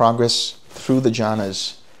 Then the progress through the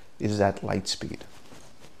jhanas is at light speed.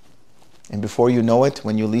 And before you know it,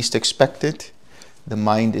 when you least expect it, the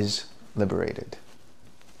mind is liberated.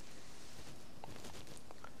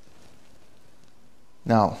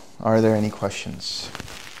 Now, are there any questions?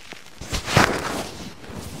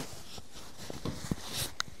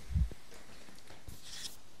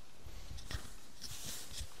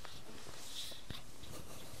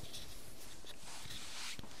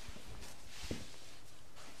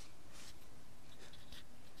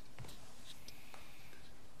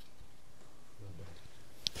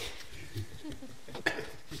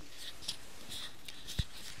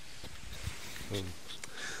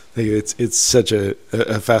 Thank you. It's such a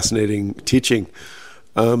fascinating teaching,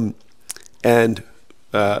 and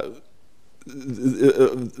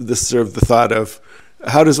this sort of the thought of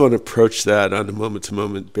how does one approach that on a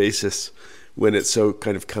moment-to-moment basis when it's so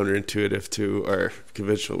kind of counterintuitive to our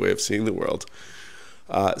conventional way of seeing the world.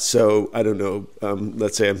 So I don't know.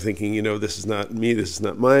 Let's say I'm thinking, this is not me, this is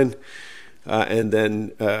not mine, and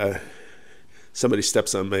then somebody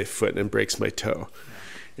steps on my foot and breaks my toe.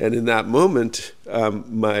 And in that moment,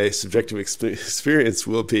 my subjective experience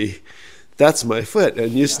will be, that's my foot,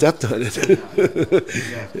 and you stepped on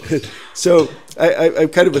it. So I'm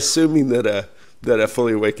kind of assuming that a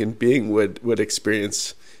fully awakened being would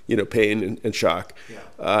experience, pain and shock,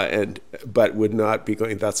 but would not be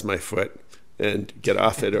going, that's my foot, and get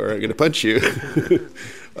off it, or I'm going to punch you.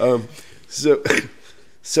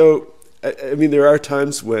 So I mean, there are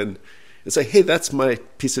times when it's like, hey, that's my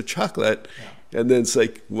piece of chocolate. And then it's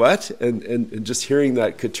like, what? And just hearing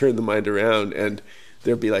that could turn the mind around, and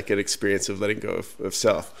there'd be like an experience of letting go of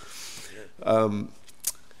self.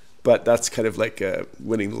 But that's kind of like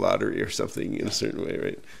winning the lottery or something in a certain way,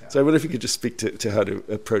 right? Yeah. So I wonder if you could just speak to how to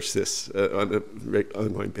approach this on an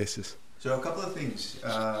ongoing basis. So a couple of things.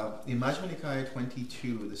 In Majjhima Nikaya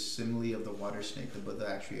 22, the simile of the water snake, the Buddha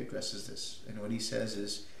actually addresses this. And what he says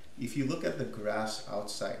is, if you look at the grass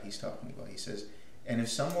outside, he says, and if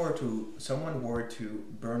someone were to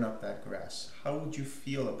burn up that grass, how would you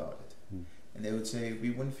feel about it? And they would say,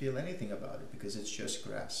 we wouldn't feel anything about it because it's just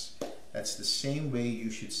grass. That's the same way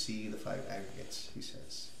you should see the 5 aggregates, he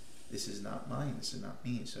says. This is not mine, this is not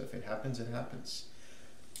me. So if it happens, it happens.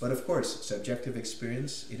 But of course, subjective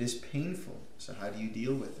experience, it is painful. So how do you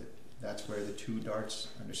deal with it? That's where the 2 darts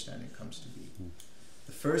understanding comes to be.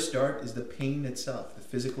 The first dart is the pain itself, the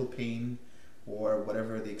physical pain or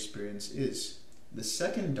whatever the experience is. The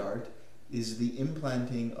second dart is the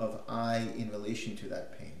implanting of I in relation to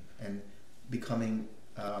that pain and becoming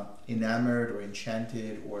enamored or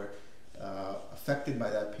enchanted or affected by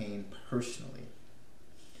that pain personally.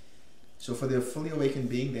 So for the fully awakened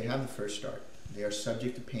being, they have the first dart. They are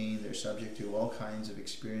subject to pain, they're subject to all kinds of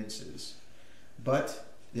experiences. But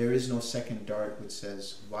there is no second dart which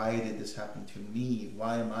says, why did this happen to me?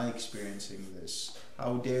 Why am I experiencing this?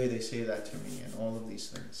 How dare they say that to me? And all of these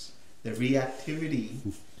things. The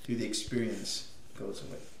reactivity to the experience goes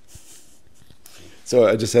away. So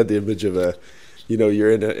I just had the image of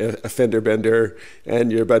you're in a fender bender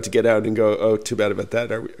and you're about to get out and go, oh, too bad about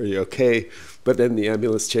that. Are you okay? But then the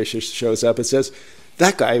ambulance chaser shows up and says,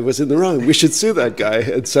 that guy was in the wrong. We should sue that guy.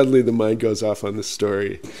 And suddenly the mind goes off on the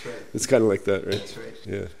story. That's right. It's kind of like that, right? That's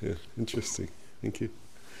right. Yeah. Interesting. Thank you.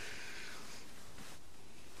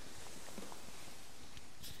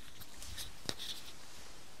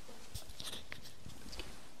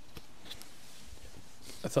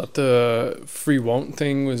 I thought the free won't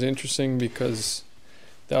thing was interesting because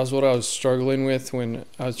that was what I was struggling with when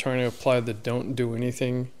I was trying to apply the don't do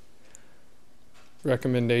anything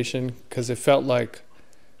recommendation, because it felt like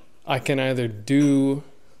I can either do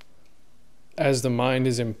as the mind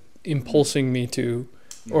is impulsing me to,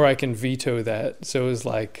 or I can veto that. So it was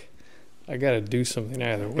like, I got to do something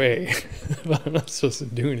either way, but I'm not supposed to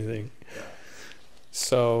do anything.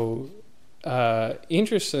 So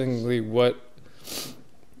interestingly,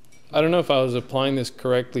 I don't know if I was applying this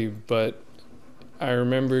correctly, but I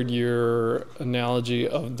remembered your analogy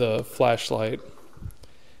of the flashlight,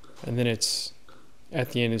 and then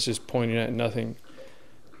at the end it's just pointing at nothing.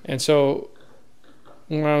 And so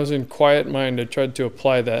when I was in quiet mind, I tried to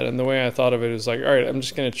apply that, and the way I thought of it is like, all right, I'm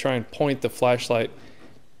just going to try and point the flashlight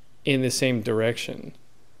in the same direction.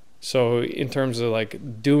 So in terms of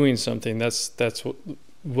like doing something, that's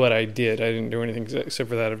what I did. I didn't do anything except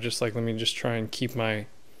for that of just like, let me just try and keep my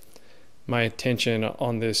attention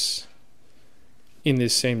on this, in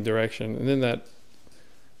this same direction, and then that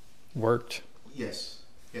worked. Yes,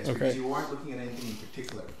 Okay. because you weren't looking at anything in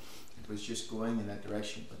particular. It was just going in that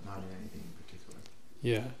direction, but not in anything in particular.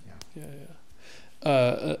 Yeah.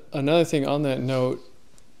 Another thing on that note,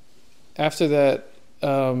 after that,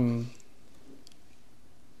 well,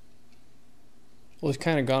 it's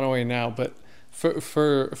kind of gone away now, but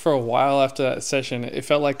for a while after that session, it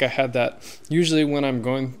felt like I had that. Usually when I'm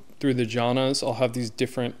going through the jhanas, I'll have these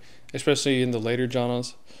different, especially in the later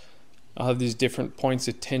jhanas, I'll have these different points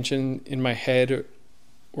of tension in my head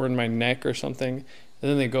or in my neck or something, and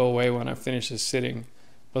then they go away when I finish the sitting.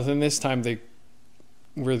 But then this time they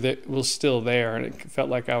were still there, and it felt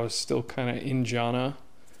like I was still kind of in jhana,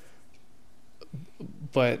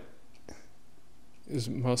 but it was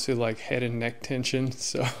mostly like head and neck tension.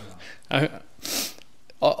 So I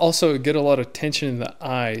also get a lot of tension in the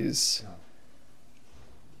eyes.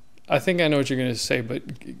 I think I know what you're going to say,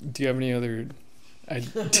 but do you have any other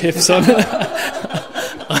tips on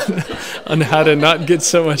on how to not get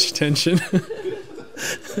so much tension?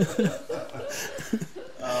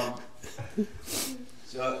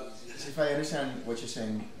 So if I understand what you're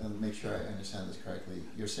saying, I'll make sure I understand this correctly.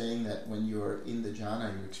 You're saying that when you're in the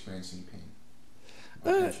jhana, you're experiencing pain.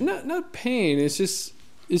 Not pain. It's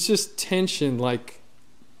just tension. Like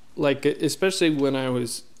especially when I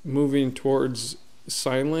was moving towards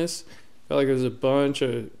signless, I felt like there was a bunch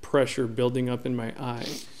of pressure building up in my eye.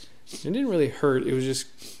 It didn't really hurt. It was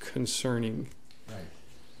just concerning. Right.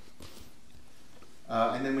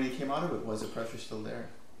 And then when you came out of it, was the pressure still there?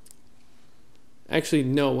 Actually,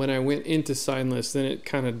 no. When I went into signless, then it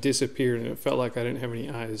kind of disappeared, and it felt like I didn't have any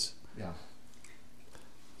eyes. Yeah.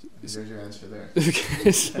 There's your answer there. I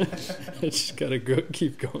just gotta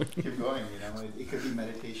keep going. Keep going. It could be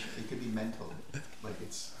meditation. It could be mental. Like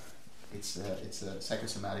it's a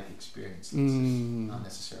psychosomatic experience. It's not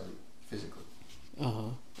necessarily physical.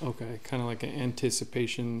 Okay. Kind of like an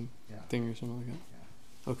anticipation thing or something like that.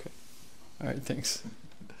 Yeah. Okay. All right. Thanks.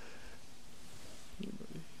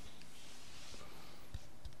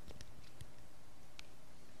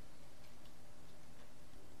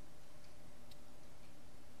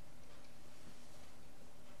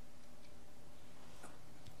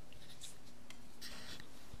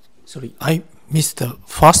 Sorry, I missed the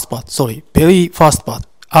first part. Sorry, very first part.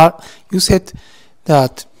 You said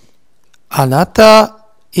that anatta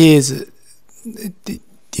is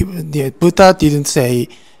the Buddha didn't say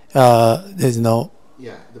there's no.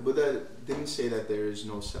 Yeah, the Buddha didn't say that there is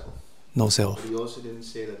no self. No self. But he also didn't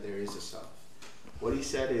say that there is a self. What he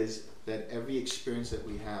said is that every experience that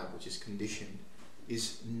we have, which is conditioned,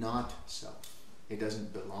 is not self. It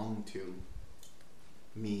doesn't belong to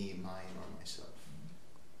me, mine, or myself.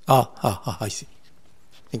 I see.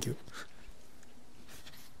 Thank you.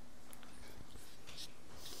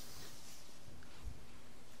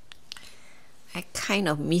 I kind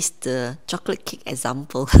of missed the chocolate cake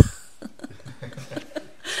example. There's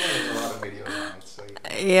a lot of videos on it, so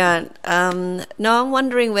Yeah. No, I'm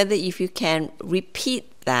wondering whether if you can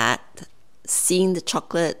repeat that, seeing the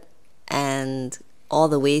chocolate and all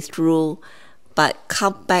the way through, but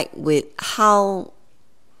come back with how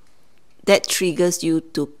that triggers you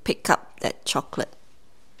to pick up that chocolate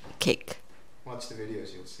cake. watch the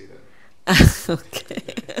videos, you'll see that. Okay.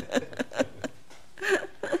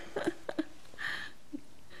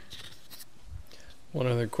 One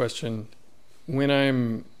other question: when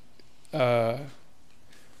I'm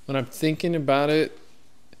thinking about it,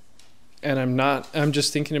 and I'm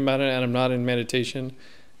just thinking about it, and I'm not in meditation,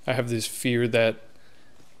 I have this fear that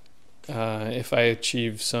if I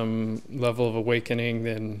achieve some level of awakening,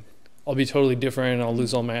 then I'll be totally different, and I'll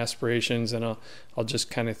lose all my aspirations, and I'll just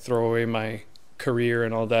kind of throw away my career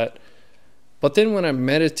and all that. But then when I'm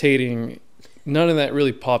meditating, none of that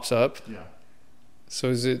really pops up. Yeah. So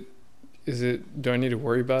is it, do I need to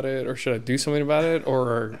worry about it, or should I do something about it,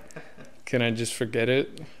 or can I just forget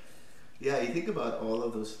it? Yeah, you think about all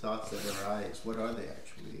of those thoughts that arise. What are they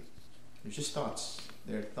actually? They're just thoughts.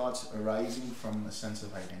 They're thoughts arising from a sense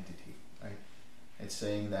of identity, right? It's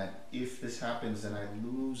saying that if this happens, then I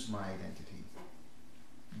lose my identity.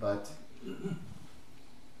 But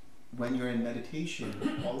when you're in meditation,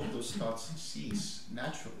 all of those thoughts cease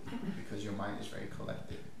naturally because your mind is very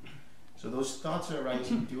collected. So those thoughts are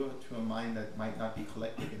arising due to a mind that might not be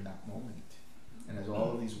collected in that moment. And as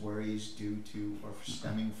all of these worries due to or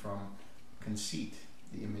stemming from conceit,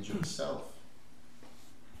 the image of the self.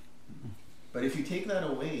 But if you take that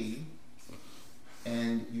away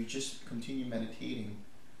and you just continue meditating,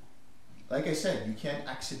 like I said, you can't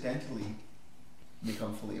accidentally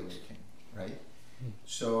become fully awakened, right?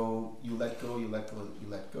 So you let go, you let go, you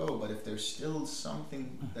let go. But if there's still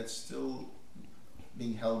something that's still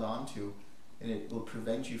being held on to, and it will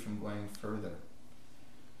prevent you from going further.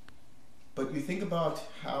 But you think about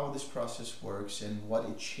how this process works and what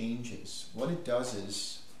it changes. What it does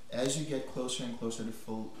is, as you get closer and closer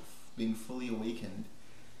to being fully awakened,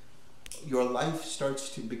 your life starts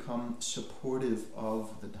to become supportive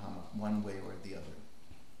of the Dhamma, one way or the other.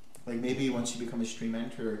 Like maybe once you become a stream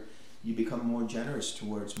enterer, you become more generous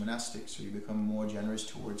towards monastics, or you become more generous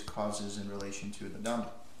towards causes in relation to the Dhamma.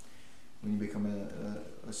 When you become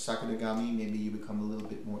a Sakadagami, maybe you become a little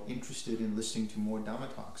bit more interested in listening to more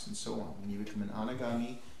Dhamma talks and so on. When you become an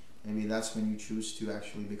Anagami, maybe that's when you choose to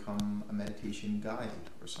actually become a meditation guide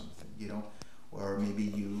or something, you know. Or maybe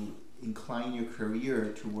you incline your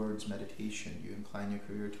career towards meditation. You incline your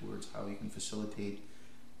career towards how you can facilitate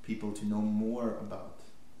people to know more about,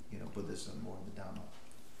 you know, Buddhism or the Dhamma.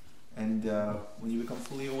 And when you become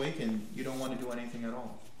fully awakened, you don't want to do anything at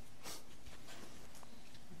all.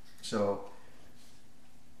 So,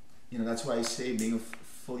 you know, that's why I say being a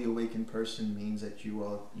fully awakened person means that you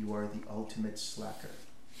are the ultimate slacker.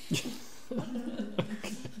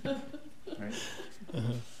 Right?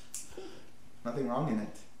 Nothing wrong in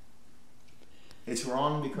it. It's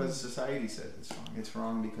wrong because society says it's wrong. It's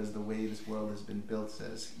wrong because the way this world has been built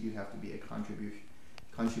says you have to be a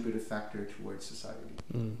contributive factor towards society.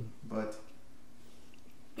 But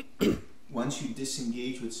once you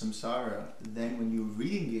disengage with samsara, then when you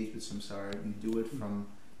re-engage with samsara, you do it from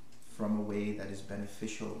a way that is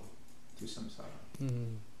beneficial to samsara.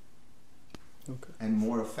 Okay. And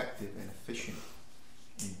more effective and efficient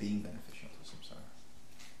in being beneficial to samsara.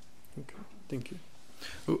 Okay, thank you.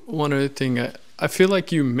 One other thing, I feel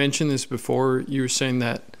like you mentioned this before. You were saying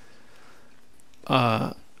that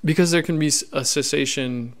because there can be a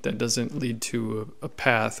cessation that doesn't lead to a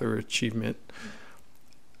path or achievement.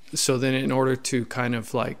 So then in order to kind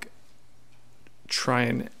of like try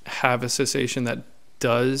and have a cessation that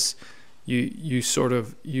does, you sort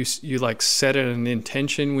of, you like set an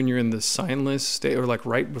intention when you're in the signless state, or like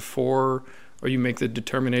right before, or you make the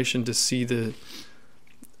determination to see the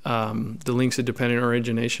links of dependent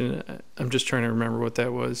origination. I'm just trying to remember what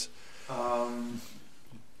that was.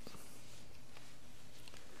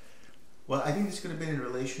 Well, I think this could have been in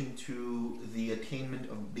relation to the attainment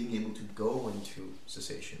of being able to go into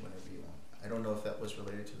cessation whenever you want. I don't know if that was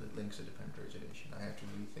related to the links of dependent origination. I have to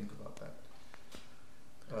really think about that.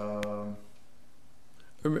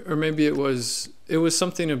 Or maybe it was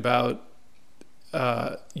something about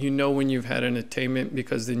when you've had an attainment,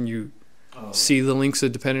 because then you see the links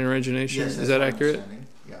of dependent origination. Yes, is that accurate?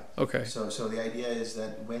 Yeah. Okay. So the idea is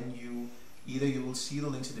that when you will see the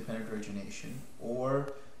links of dependent origination,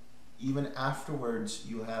 or even afterwards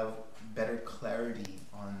you'll have better clarity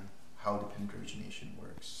on how dependent origination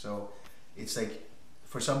works. So it's like,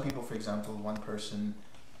 for some people, for example, one person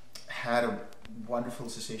had a wonderful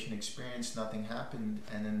cessation experience, nothing happened,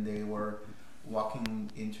 and then they were walking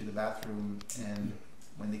into the bathroom, and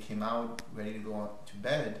when they came out ready to go out to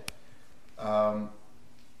bed,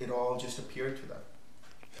 it all just appeared to them,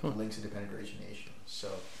 the links of dependent origination. So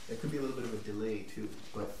there could be a little bit of a delay too,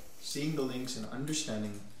 but seeing the links and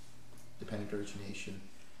understanding dependent origination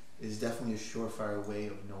is definitely a surefire way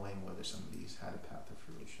of knowing whether somebody's had a path of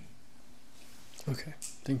fruition. Okay,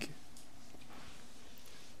 thank you.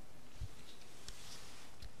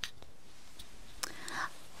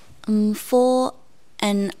 For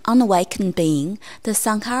an unawakened being, does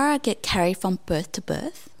sankhara get carried from birth to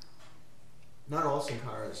birth? Not all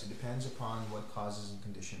sankharas. It depends upon what causes and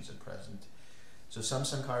conditions are present. So some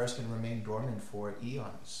sankharas can remain dormant for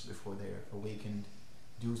eons before they're awakened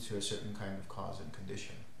due to a certain kind of cause and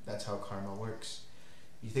condition. That's how karma works.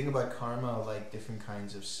 You think about karma like different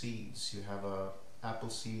kinds of seeds. You have an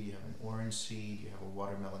apple seed, you have an orange seed, you have a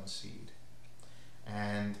watermelon seed.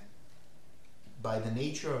 And by the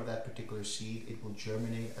nature of that particular seed, it will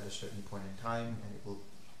germinate at a certain point in time, and it will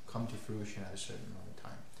come to fruition at a certain amount of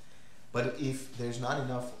time. But if there's not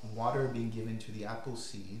enough water being given to the apple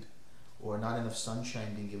seed, or not enough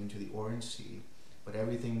sunshine being given to the orange seed, but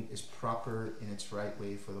everything is proper in its right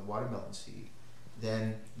way for the watermelon seed,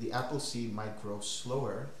 then the apple seed might grow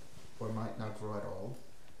slower or might not grow at all.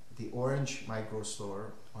 The orange might grow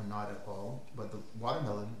slower or not at all, but the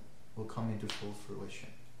watermelon will come into full fruition.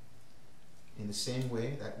 In the same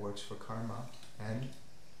way, that works for karma and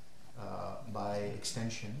by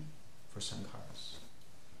extension for sankharas.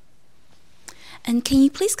 And can you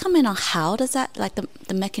please comment on how does that, like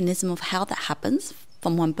the mechanism of how that happens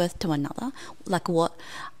from one birth to another? Like what,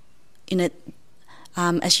 in it,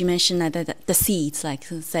 as you mentioned, the seeds, like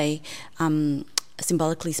say,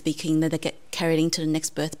 symbolically speaking, that they get carried into the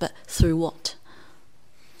next birth, but through what?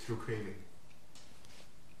 Through craving.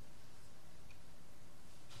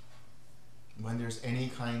 When there's any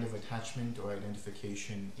kind of attachment or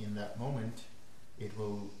identification in that moment, it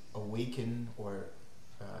will awaken or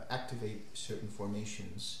activate certain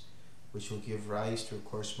formations, which will give rise to a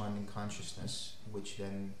corresponding consciousness, which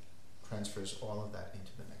then transfers all of that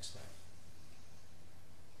into the next life.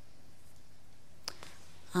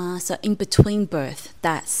 So in between birth,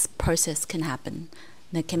 that process can happen.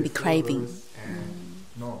 There can Before be craving. birth and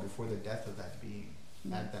no, before the death of that being,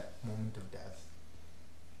 at that moment of death,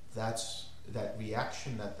 that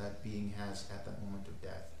reaction that being has at that moment of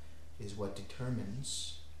death is what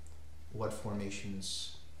determines what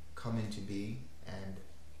formations come into being and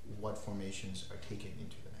what formations are taken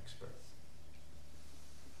into the next birth.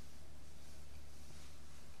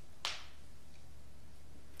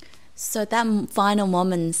 So that final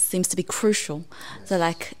moment seems to be crucial. Yes. So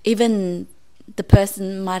like even the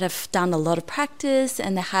person might have done a lot of practice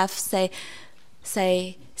and they have say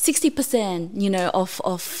 60%,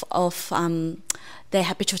 of their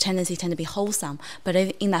habitual tendency tend to be wholesome, but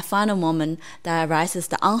in that final moment, there arises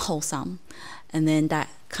the unwholesome, and then that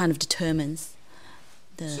kind of determines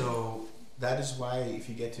the. So that is why if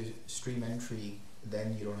you get to stream entry,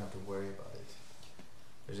 then you don't have to worry about it.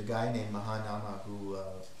 There's a guy named Mahanama who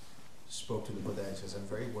spoke to the Buddha and says, "I'm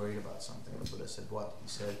very worried about something." The Buddha said, "What?" He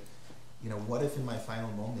said, what if in my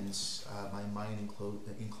final moments my mind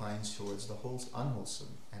inclines towards the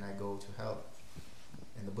unwholesome and I go to hell?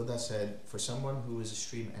 And the Buddha said, for someone who is a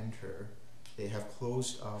stream enterer, they have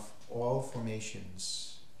closed off all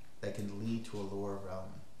formations that can lead to a lower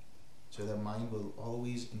realm. So their mind will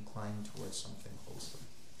always incline towards something wholesome.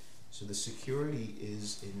 So the security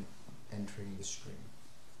is in entering the stream.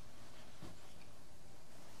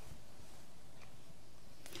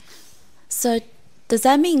 So does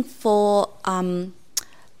that mean for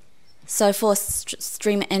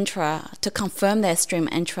stream enterer to confirm their stream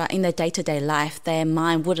enterer in their day-to-day life, their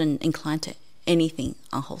mind wouldn't incline to anything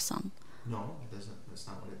unwholesome? No, it doesn't. That's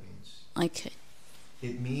not what it means. Okay.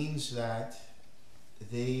 It means that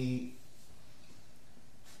they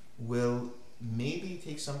will maybe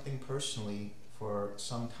take something personally for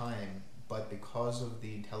some time, but because of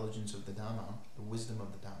the intelligence of the Dhamma, the wisdom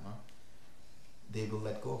of the Dhamma, they will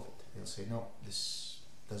let go of it. They'll say, no, this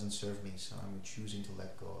doesn't serve me, so I'm choosing to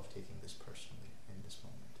let go of taking this personally in this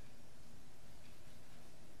moment.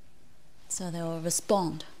 So they will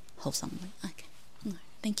respond wholesomely. Okay. No,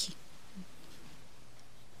 thank you.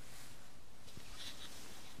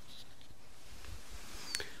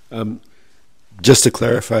 Just to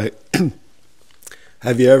clarify,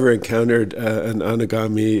 have you ever encountered an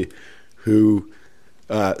anagami who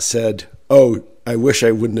said, "Oh, I wish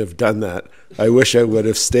I wouldn't have done that. I wish I would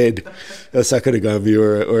have stayed a Sakaragami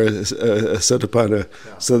or a Sotapanna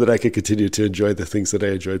so that I could continue to enjoy the things that I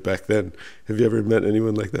enjoyed back then." Have you ever met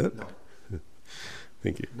anyone like that? No.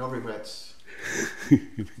 Thank you. No regrets.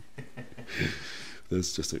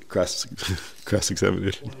 That's just a cross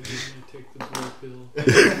examination. Why didn't you take the blue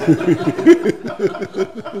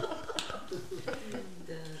pill?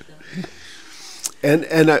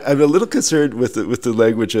 And I'm a little concerned with the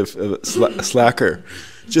language of slacker,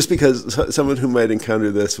 just because someone who might encounter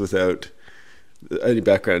this without any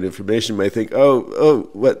background information might think, oh,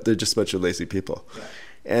 what? They're just a bunch of lazy people. Yeah.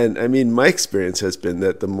 And I mean, my experience has been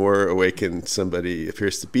that the more awakened somebody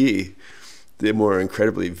appears to be, the more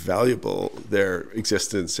incredibly valuable their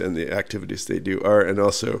existence and the activities they do are, and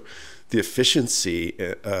also the efficiency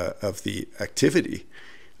of the activity,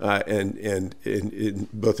 and in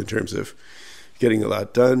both in terms of getting a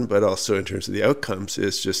lot done, but also in terms of the outcomes,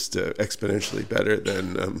 is just exponentially better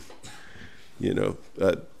than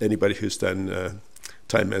anybody who's done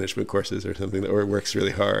time management courses or something, or works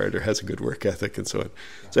really hard or has a good work ethic and so on.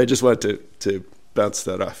 Yeah. So I just want to bounce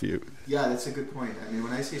that off you. Yeah, that's a good point. I mean,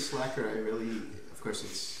 when I say slacker, I really, of course,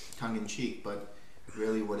 it's tongue-in-cheek, but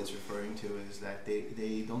really what it's referring to is that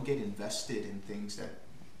they don't get invested in things that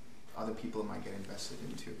other people might get invested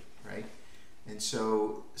into, right? And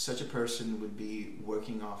so such a person would be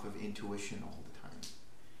working off of intuition all the time,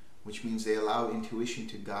 which means they allow intuition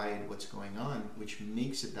to guide what's going on, which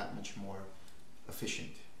makes it that much more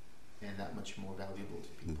efficient and that much more valuable to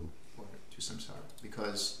people, or to samsara,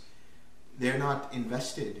 because they're not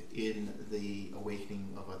invested in the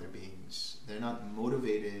awakening of other beings. They're not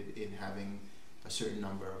motivated in having a certain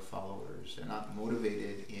number of followers. They're not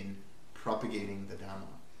motivated in propagating the Dhamma.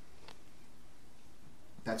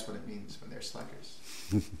 That's what it means when they're slackers.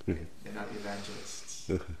 Right? They're not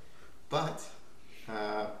evangelists. But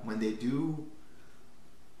when they do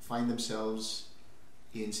find themselves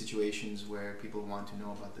in situations where people want to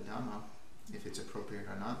know about the Dhamma, if it's appropriate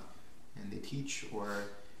or not, and they teach or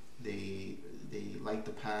they like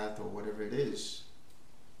the path or whatever it is,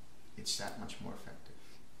 it's that much more effective.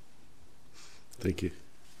 Thank you.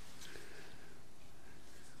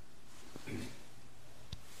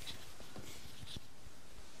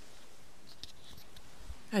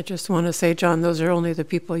 I just want to say, John, those are only the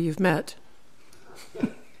people you've met.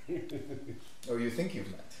 Or you think you've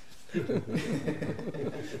met.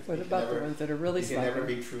 What about the ones that are really You can never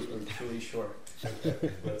slacker? be truly sure.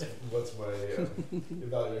 What's my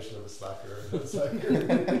evaluation of a slacker or not slacker?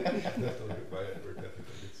 Definitely my work ethic.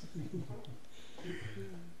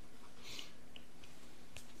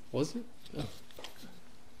 Was it? Do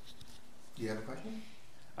you have a question?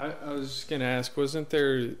 I was just gonna ask, wasn't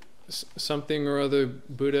there something or other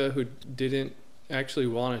Buddha who didn't actually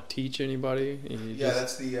want to teach anybody? And he Yeah, just,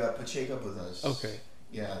 that's the Pacheka Buddhas. okay.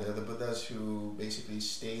 Yeah, they're the Buddhas who basically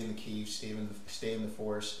stay in the caves, stay in the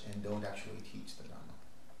forest, and don't actually teach the Dhamma.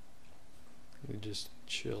 They just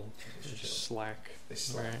chill, They just chill. slack. They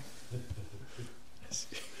slack.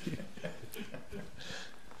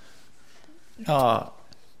 Right.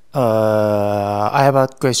 I have a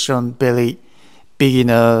question, very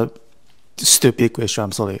beginner, stupid question.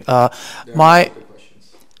 I'm sorry. There are My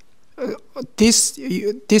other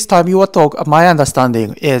questions. this time your talk, my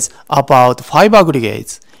understanding is about 5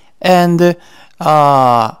 aggregates and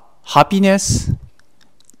happiness.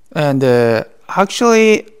 And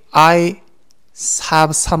actually, I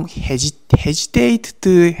have some hesitate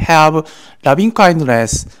to have loving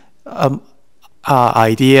kindness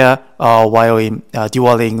idea while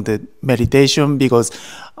during the meditation, because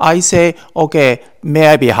I say, okay, may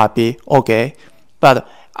I be happy? Okay, but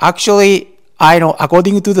actually, I know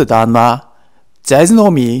according to the Dharma, there is no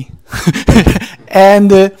me,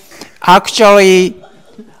 and actually,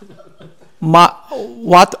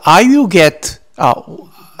 what I will get,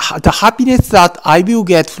 the happiness that I will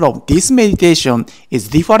get from this meditation is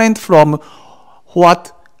different from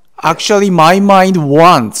what actually my mind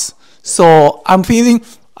wants. So I'm feeling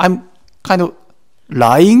I'm kind of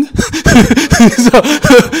lying.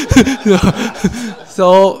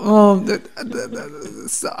 so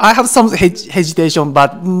I have some hesitation,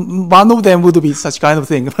 but one of them would be such kind of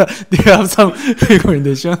thing. Do you have some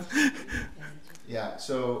recommendation? Yeah,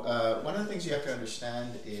 so one of the things you have to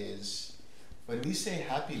understand is when we say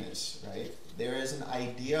happiness, right, there is an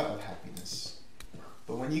idea of happiness.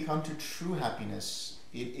 But when you come to true happiness,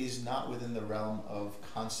 it is not within the realm of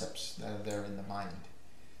concepts that are there in the mind.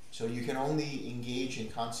 So you can only engage in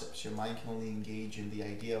concepts. Your mind can only engage in the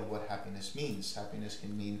idea of what happiness means. Happiness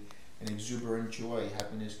can mean an exuberant joy.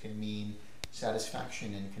 Happiness can mean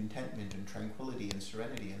satisfaction and contentment and tranquility and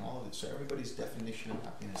serenity and all of it. So everybody's definition of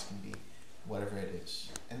happiness can be whatever it is.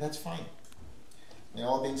 And that's fine. May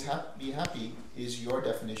all beings be happy is your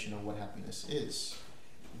definition of what happiness is.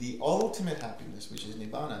 The ultimate happiness, which is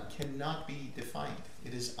Nibbana, cannot be defined.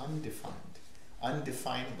 It is undefined,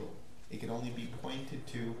 undefinable. It can only be pointed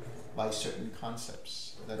to by certain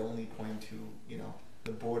concepts that only point to,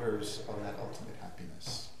 the borders of that ultimate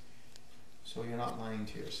happiness. So you're not lying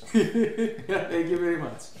to yourself. Thank you very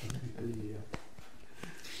much.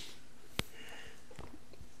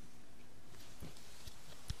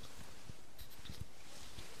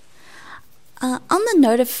 On the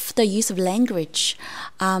note of the use of language,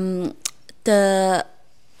 I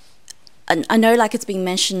know like it's been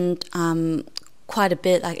mentioned quite a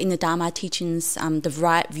bit, like in the Dharma teachings, the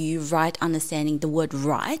right view, right understanding, the word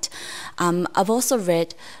right. I've also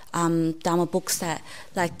read Dharma books that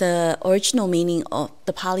like the original meaning of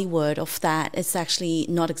the Pali word of that is actually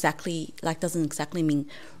not exactly, like doesn't exactly mean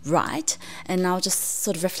right. And I was just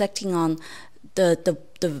sort of reflecting on the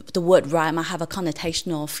word right might have a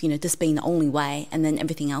connotation of this being the only way, and then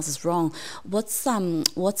everything else is wrong. What's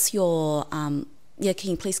your can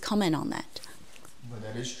you please comment on that? But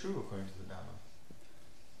that is true according to the Dhamma.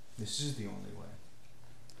 This is the only way.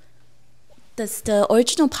 Does the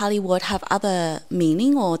original Pali word have other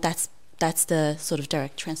meaning, or that's the sort of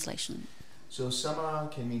direct translation? So sama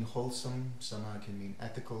can mean wholesome, sama can mean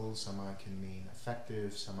ethical, sama can mean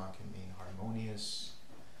effective, sama can mean harmonious.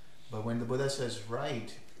 But when the Buddha says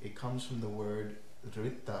right, it comes from the word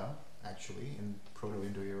ritta, actually, in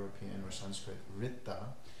Proto-Indo-European or Sanskrit. Ritta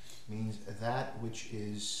means that which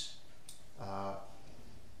is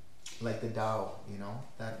like the Tao,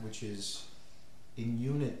 that which is in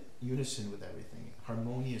unison with everything,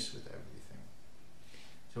 harmonious with everything.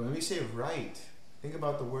 So when we say right, Think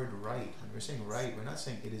about the word right. When we're saying right, we're not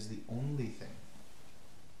saying it is the only thing.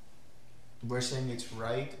 We're saying it's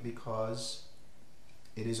right because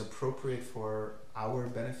it is appropriate for our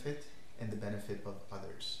benefit and the benefit of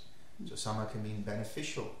others. So sama can mean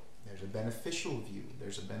beneficial. There's a beneficial view.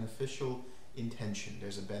 There's a beneficial intention.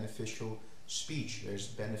 There's a beneficial speech. There's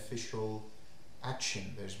beneficial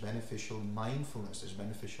action. There's beneficial mindfulness. There's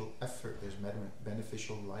beneficial effort. There's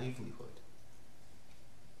beneficial livelihood.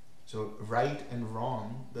 So right and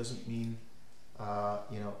wrong doesn't mean,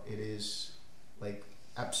 it is like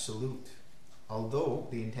absolute. Although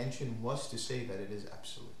the intention was to say that it is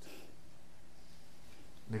absolute.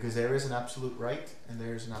 Because there is an absolute right and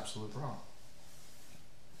there is an absolute wrong.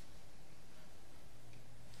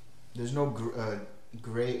 There's no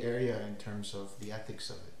gray area in terms of the ethics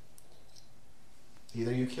of it.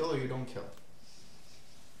 Either you kill or you don't kill.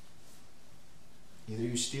 Either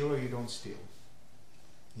you steal or you don't steal.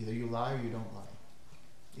 Either you lie or you don't lie.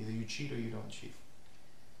 Either you cheat or you don't cheat.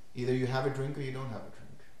 Either you have a drink or you don't have a drink.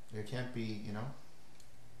 There can't be,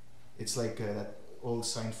 it's like that old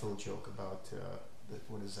Seinfeld joke about,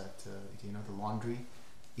 what is that, the laundry?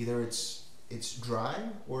 Either it's dry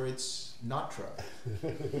or it's not dry.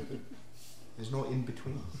 There's no in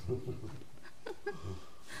between.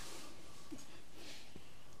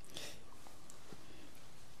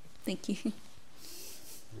 Thank you.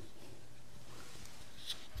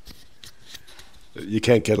 You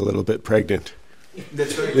can't get a little bit pregnant.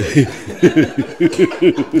 That's right.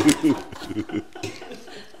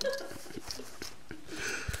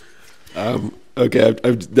 Okay,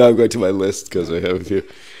 I'm now going to my list because I have a few.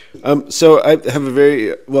 So I have a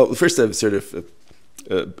very, first I have sort of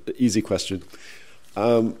a easy question.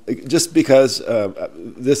 Just because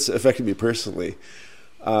this affected me personally,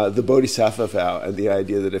 the Bodhisattva vow and the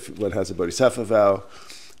idea that if one has a Bodhisattva vow,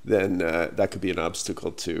 then that could be an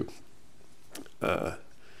obstacle to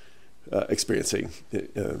experiencing,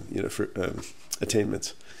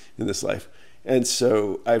 attainments in this life. And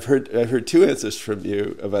so I've heard two answers from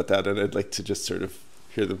you about that, and I'd like to just sort of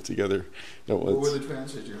hear them together at once. What were the two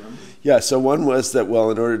answers? Do you remember? Yeah. So one was that, in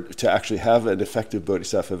order to actually have an effective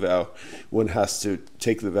Bodhisattva vow, one has to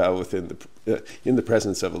take the vow within in the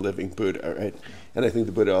presence of a living Buddha, right? Yeah. And I think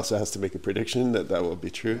the Buddha also has to make a prediction that will be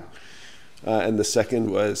true. Yeah. And the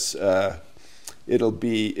second was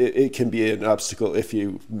it can be an obstacle if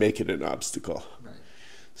you make it an obstacle. Right.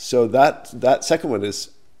 So that second one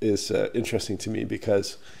is interesting to me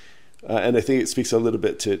because, and I think it speaks a little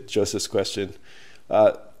bit to Joseph's question,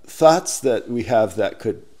 thoughts that we have that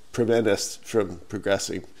could prevent us from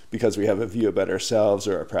progressing because we have a view about ourselves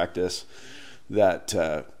or our practice that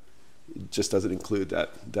just doesn't include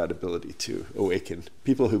that ability to awaken.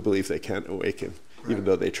 People who believe they can't awaken, right, even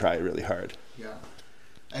though they try really hard. Yeah.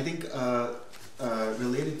 I think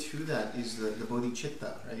related to that is the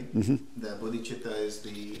bodhicitta, right? Mm-hmm. The bodhicitta is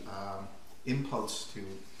the impulse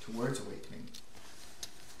towards awakening.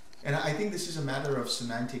 And I think this is a matter of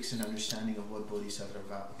semantics and understanding of what bodhisattva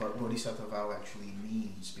vow actually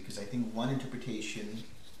means, because I think one interpretation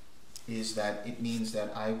is that it means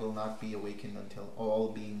that I will not be awakened until all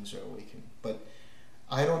beings are awakened. But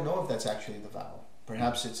I don't know if that's actually the vow.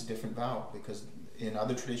 Perhaps it's a different vow, because in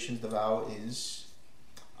other traditions the vow is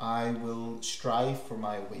I will strive for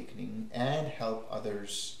my awakening and help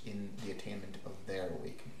others in the attainment of their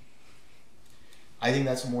awakening. I think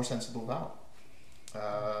that's a more sensible vow.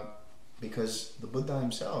 Because the Buddha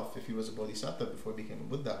himself, if he was a bodhisattva before he became a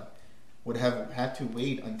Buddha, would have had to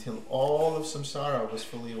wait until all of samsara was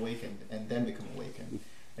fully awakened and then become awakened.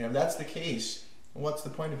 And if that's the case, what's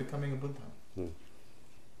the point of becoming a Buddha?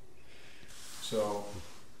 So,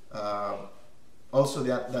 also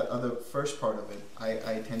that other first part of it,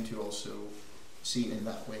 I tend to also see it in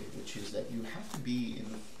that way, which is that you have to be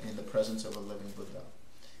in the presence of a living Buddha.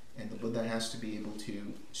 And the Buddha has to be able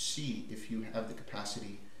to see if you have the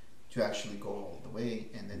capacity to actually go all the way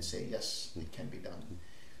and then say, yes, it can be done.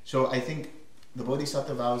 So I think the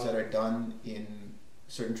bodhisattva vows that are done in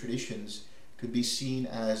certain traditions could be seen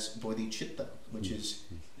as bodhicitta, which is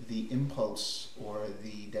the impulse or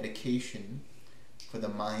the dedication for the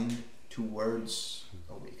mind towards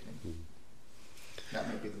awakening. That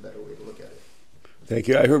might be the better way to look at it. Thank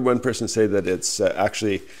you. I heard one person say that it's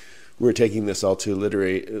actually, we're taking this all too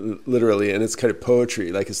literally, and it's kind of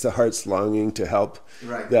poetry, like it's the heart's longing to help,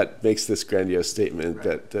 right, that makes this grandiose statement,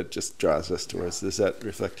 right, that just draws us towards. Yeah. Does that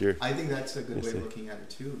reflect your... I think that's a good way of looking at it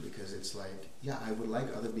too, because it's like, yeah, I would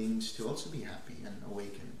like other beings to also be happy and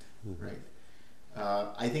awakened, mm-hmm, right?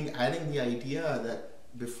 I think adding the idea that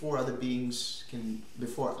before I'm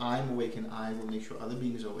awakened, I will make sure other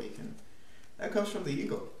beings are awakened, that comes from the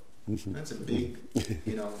ego. That's a big,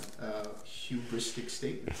 hubristic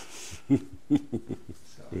statement.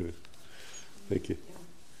 So. Thank you.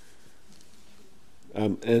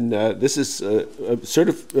 And this is sort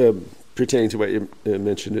of pertaining to what you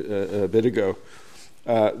mentioned a bit ago.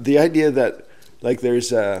 The idea that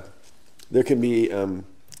there can be an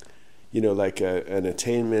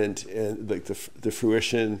attainment and like the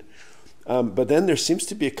fruition, but then there seems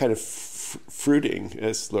to be a kind of fruiting,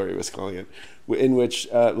 as Laurie was calling it, in which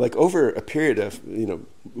over a period of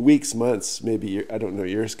weeks, months, maybe I don't know,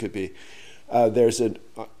 years could be. There's not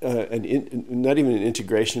even an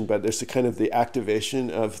integration, but there's a kind of the activation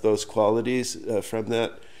of those qualities from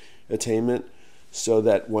that attainment, so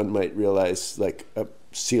that one might realize like a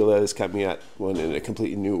sila is coming at one in a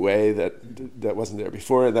completely new way that wasn't there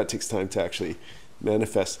before, and that takes time to actually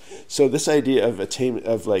manifest. So this idea of attainment,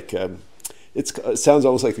 of it sounds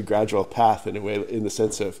almost like a gradual path in a way, in the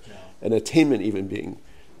sense of an attainment even being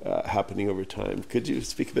happening over time. Could you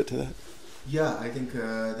speak a bit to that? Yeah, I think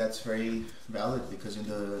that's very valid, because in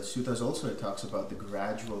the suttas also it talks about the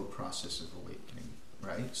gradual process of awakening,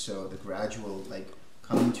 right? So the gradual,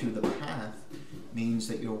 coming to the path means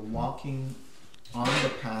that you're walking on the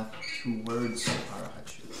path towards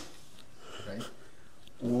arahatship, right?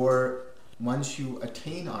 Or once you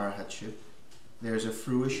attain arahatship, there's a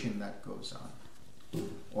fruition that goes on,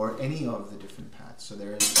 or any of the different paths. So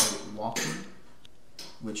there is walking,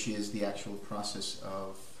 which is the actual process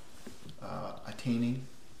of attaining,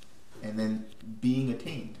 and then being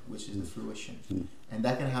attained, which is the fruition. And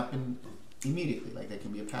that can happen immediately, like there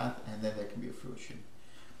can be a path and then there can be a fruition.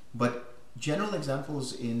 But general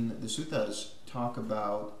examples in the suttas talk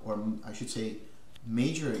about, or I should say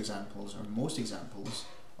major examples, or most examples,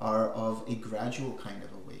 are of a gradual kind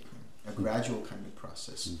of awakening, a gradual kind of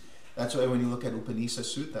process. That's why when you look at Upanisa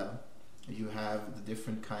Sutta, you have the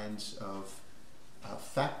different kinds of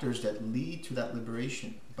factors that lead to that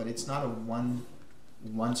liberation, but it's not a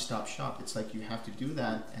one-stop shop. It's like you have to do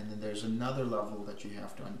that, and then there's another level that you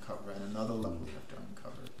have to uncover, and another level you have to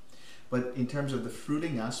uncover. But in terms of the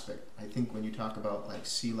fruiting aspect, I think when you talk about like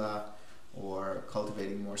sila or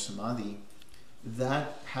cultivating more samadhi,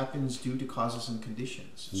 that happens due to causes and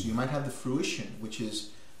conditions. So you might have the fruition, which is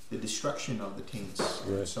the destruction of the taints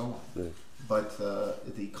and so on. Right. But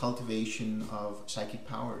the cultivation of psychic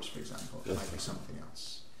powers, for example, might be something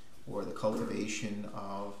else. Or the cultivation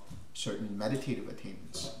of certain meditative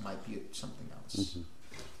attainments might be something else.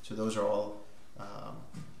 So those are all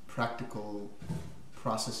practical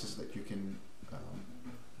processes that you can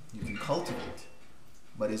cultivate.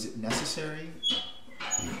 But is it necessary?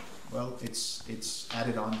 Well, it's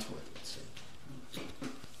added on to it, let's say.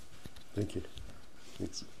 Thank you.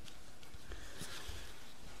 Thanks.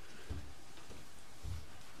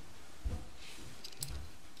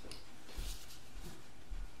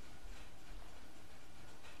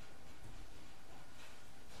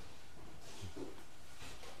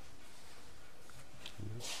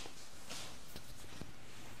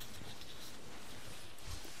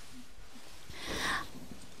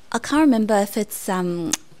 I can't remember if it's at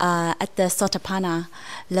the Sotapanna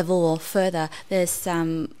level or further. There's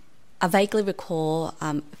I vaguely recall,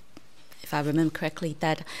 if I remember correctly,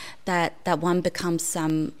 that one becomes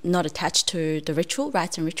not attached to the ritual,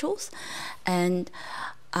 rites and rituals, and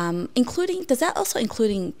does that also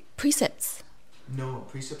including precepts? No,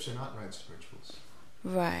 precepts are not rites and rituals.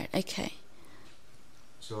 Right. Okay.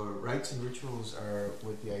 So rites and rituals are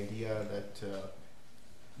with the idea that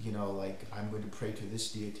I'm going to pray to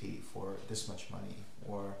this deity for this much money,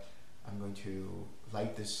 or I'm going to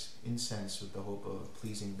light this incense with the hope of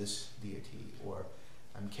pleasing this deity, or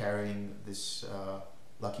I'm carrying this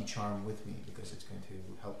lucky charm with me because it's going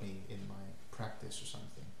to help me in my practice or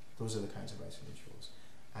something. Those are the kinds of rites and rituals.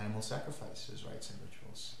 Animal sacrifice is rites and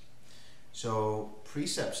rituals. So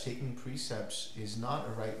taking precepts is not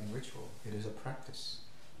a rite and ritual, it is a practice.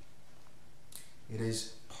 It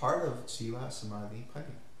is part of sila, samadhi,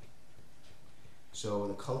 pati. So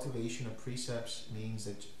the cultivation of precepts means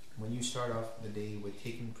that when you start off the day with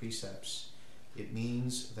taking precepts, it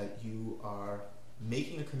means that you are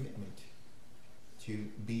making a commitment to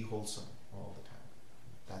be wholesome all the time.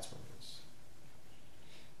 That's what it is.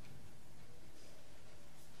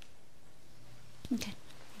 Okay.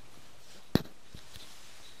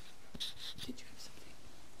 Did you have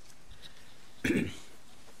something?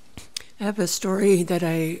 I have a story that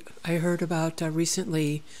I heard about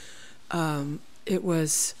recently. It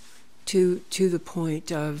was to the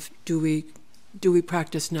point of do we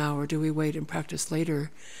practice now or do we wait and practice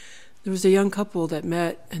later? There was a young couple that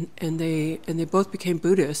met and they both became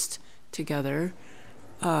Buddhist together,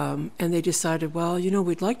 and they decided, well,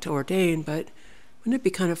 we'd like to ordain, but wouldn't it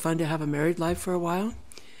be kind of fun to have a married life for a while?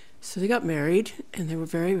 So they got married, and they were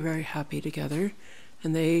very, very happy together.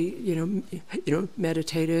 And they,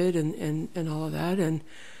 meditated and all of that. And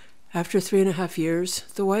after 3.5 years,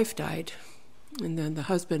 the wife died. And then the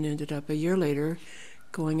husband ended up a year later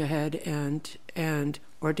going ahead and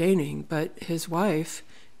ordaining. But his wife,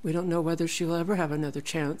 we don't know whether she'll ever have another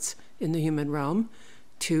chance in the human realm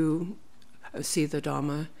to see the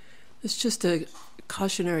Dhamma. It's just a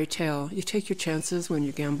cautionary tale. You take your chances when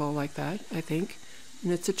you gamble like that, I think.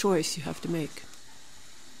 And it's a choice you have to make.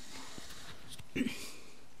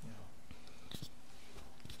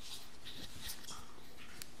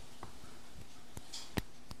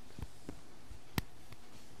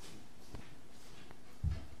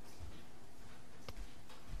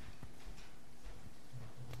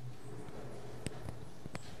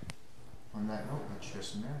 On that note, let's share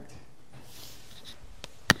some merit.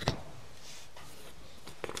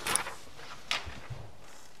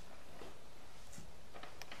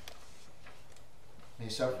 May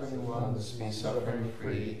suffering ones be suffering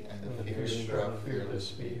free, and the fear-struck fearless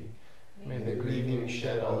be. May the grieving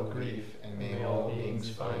shed all grief, and may all beings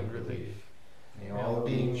find relief. May all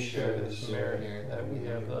beings share this merit that we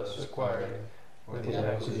have thus acquired, for the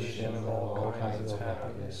acquisition of all kinds of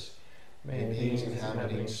happiness. May beings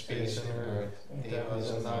inhabiting space and earth, devas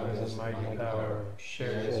and nagas, mighty power,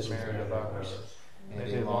 share this merit of ours.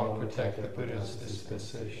 May they long protect the Buddha's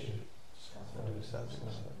dispensation. Sadhu, sadhu,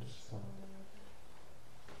 sadhu.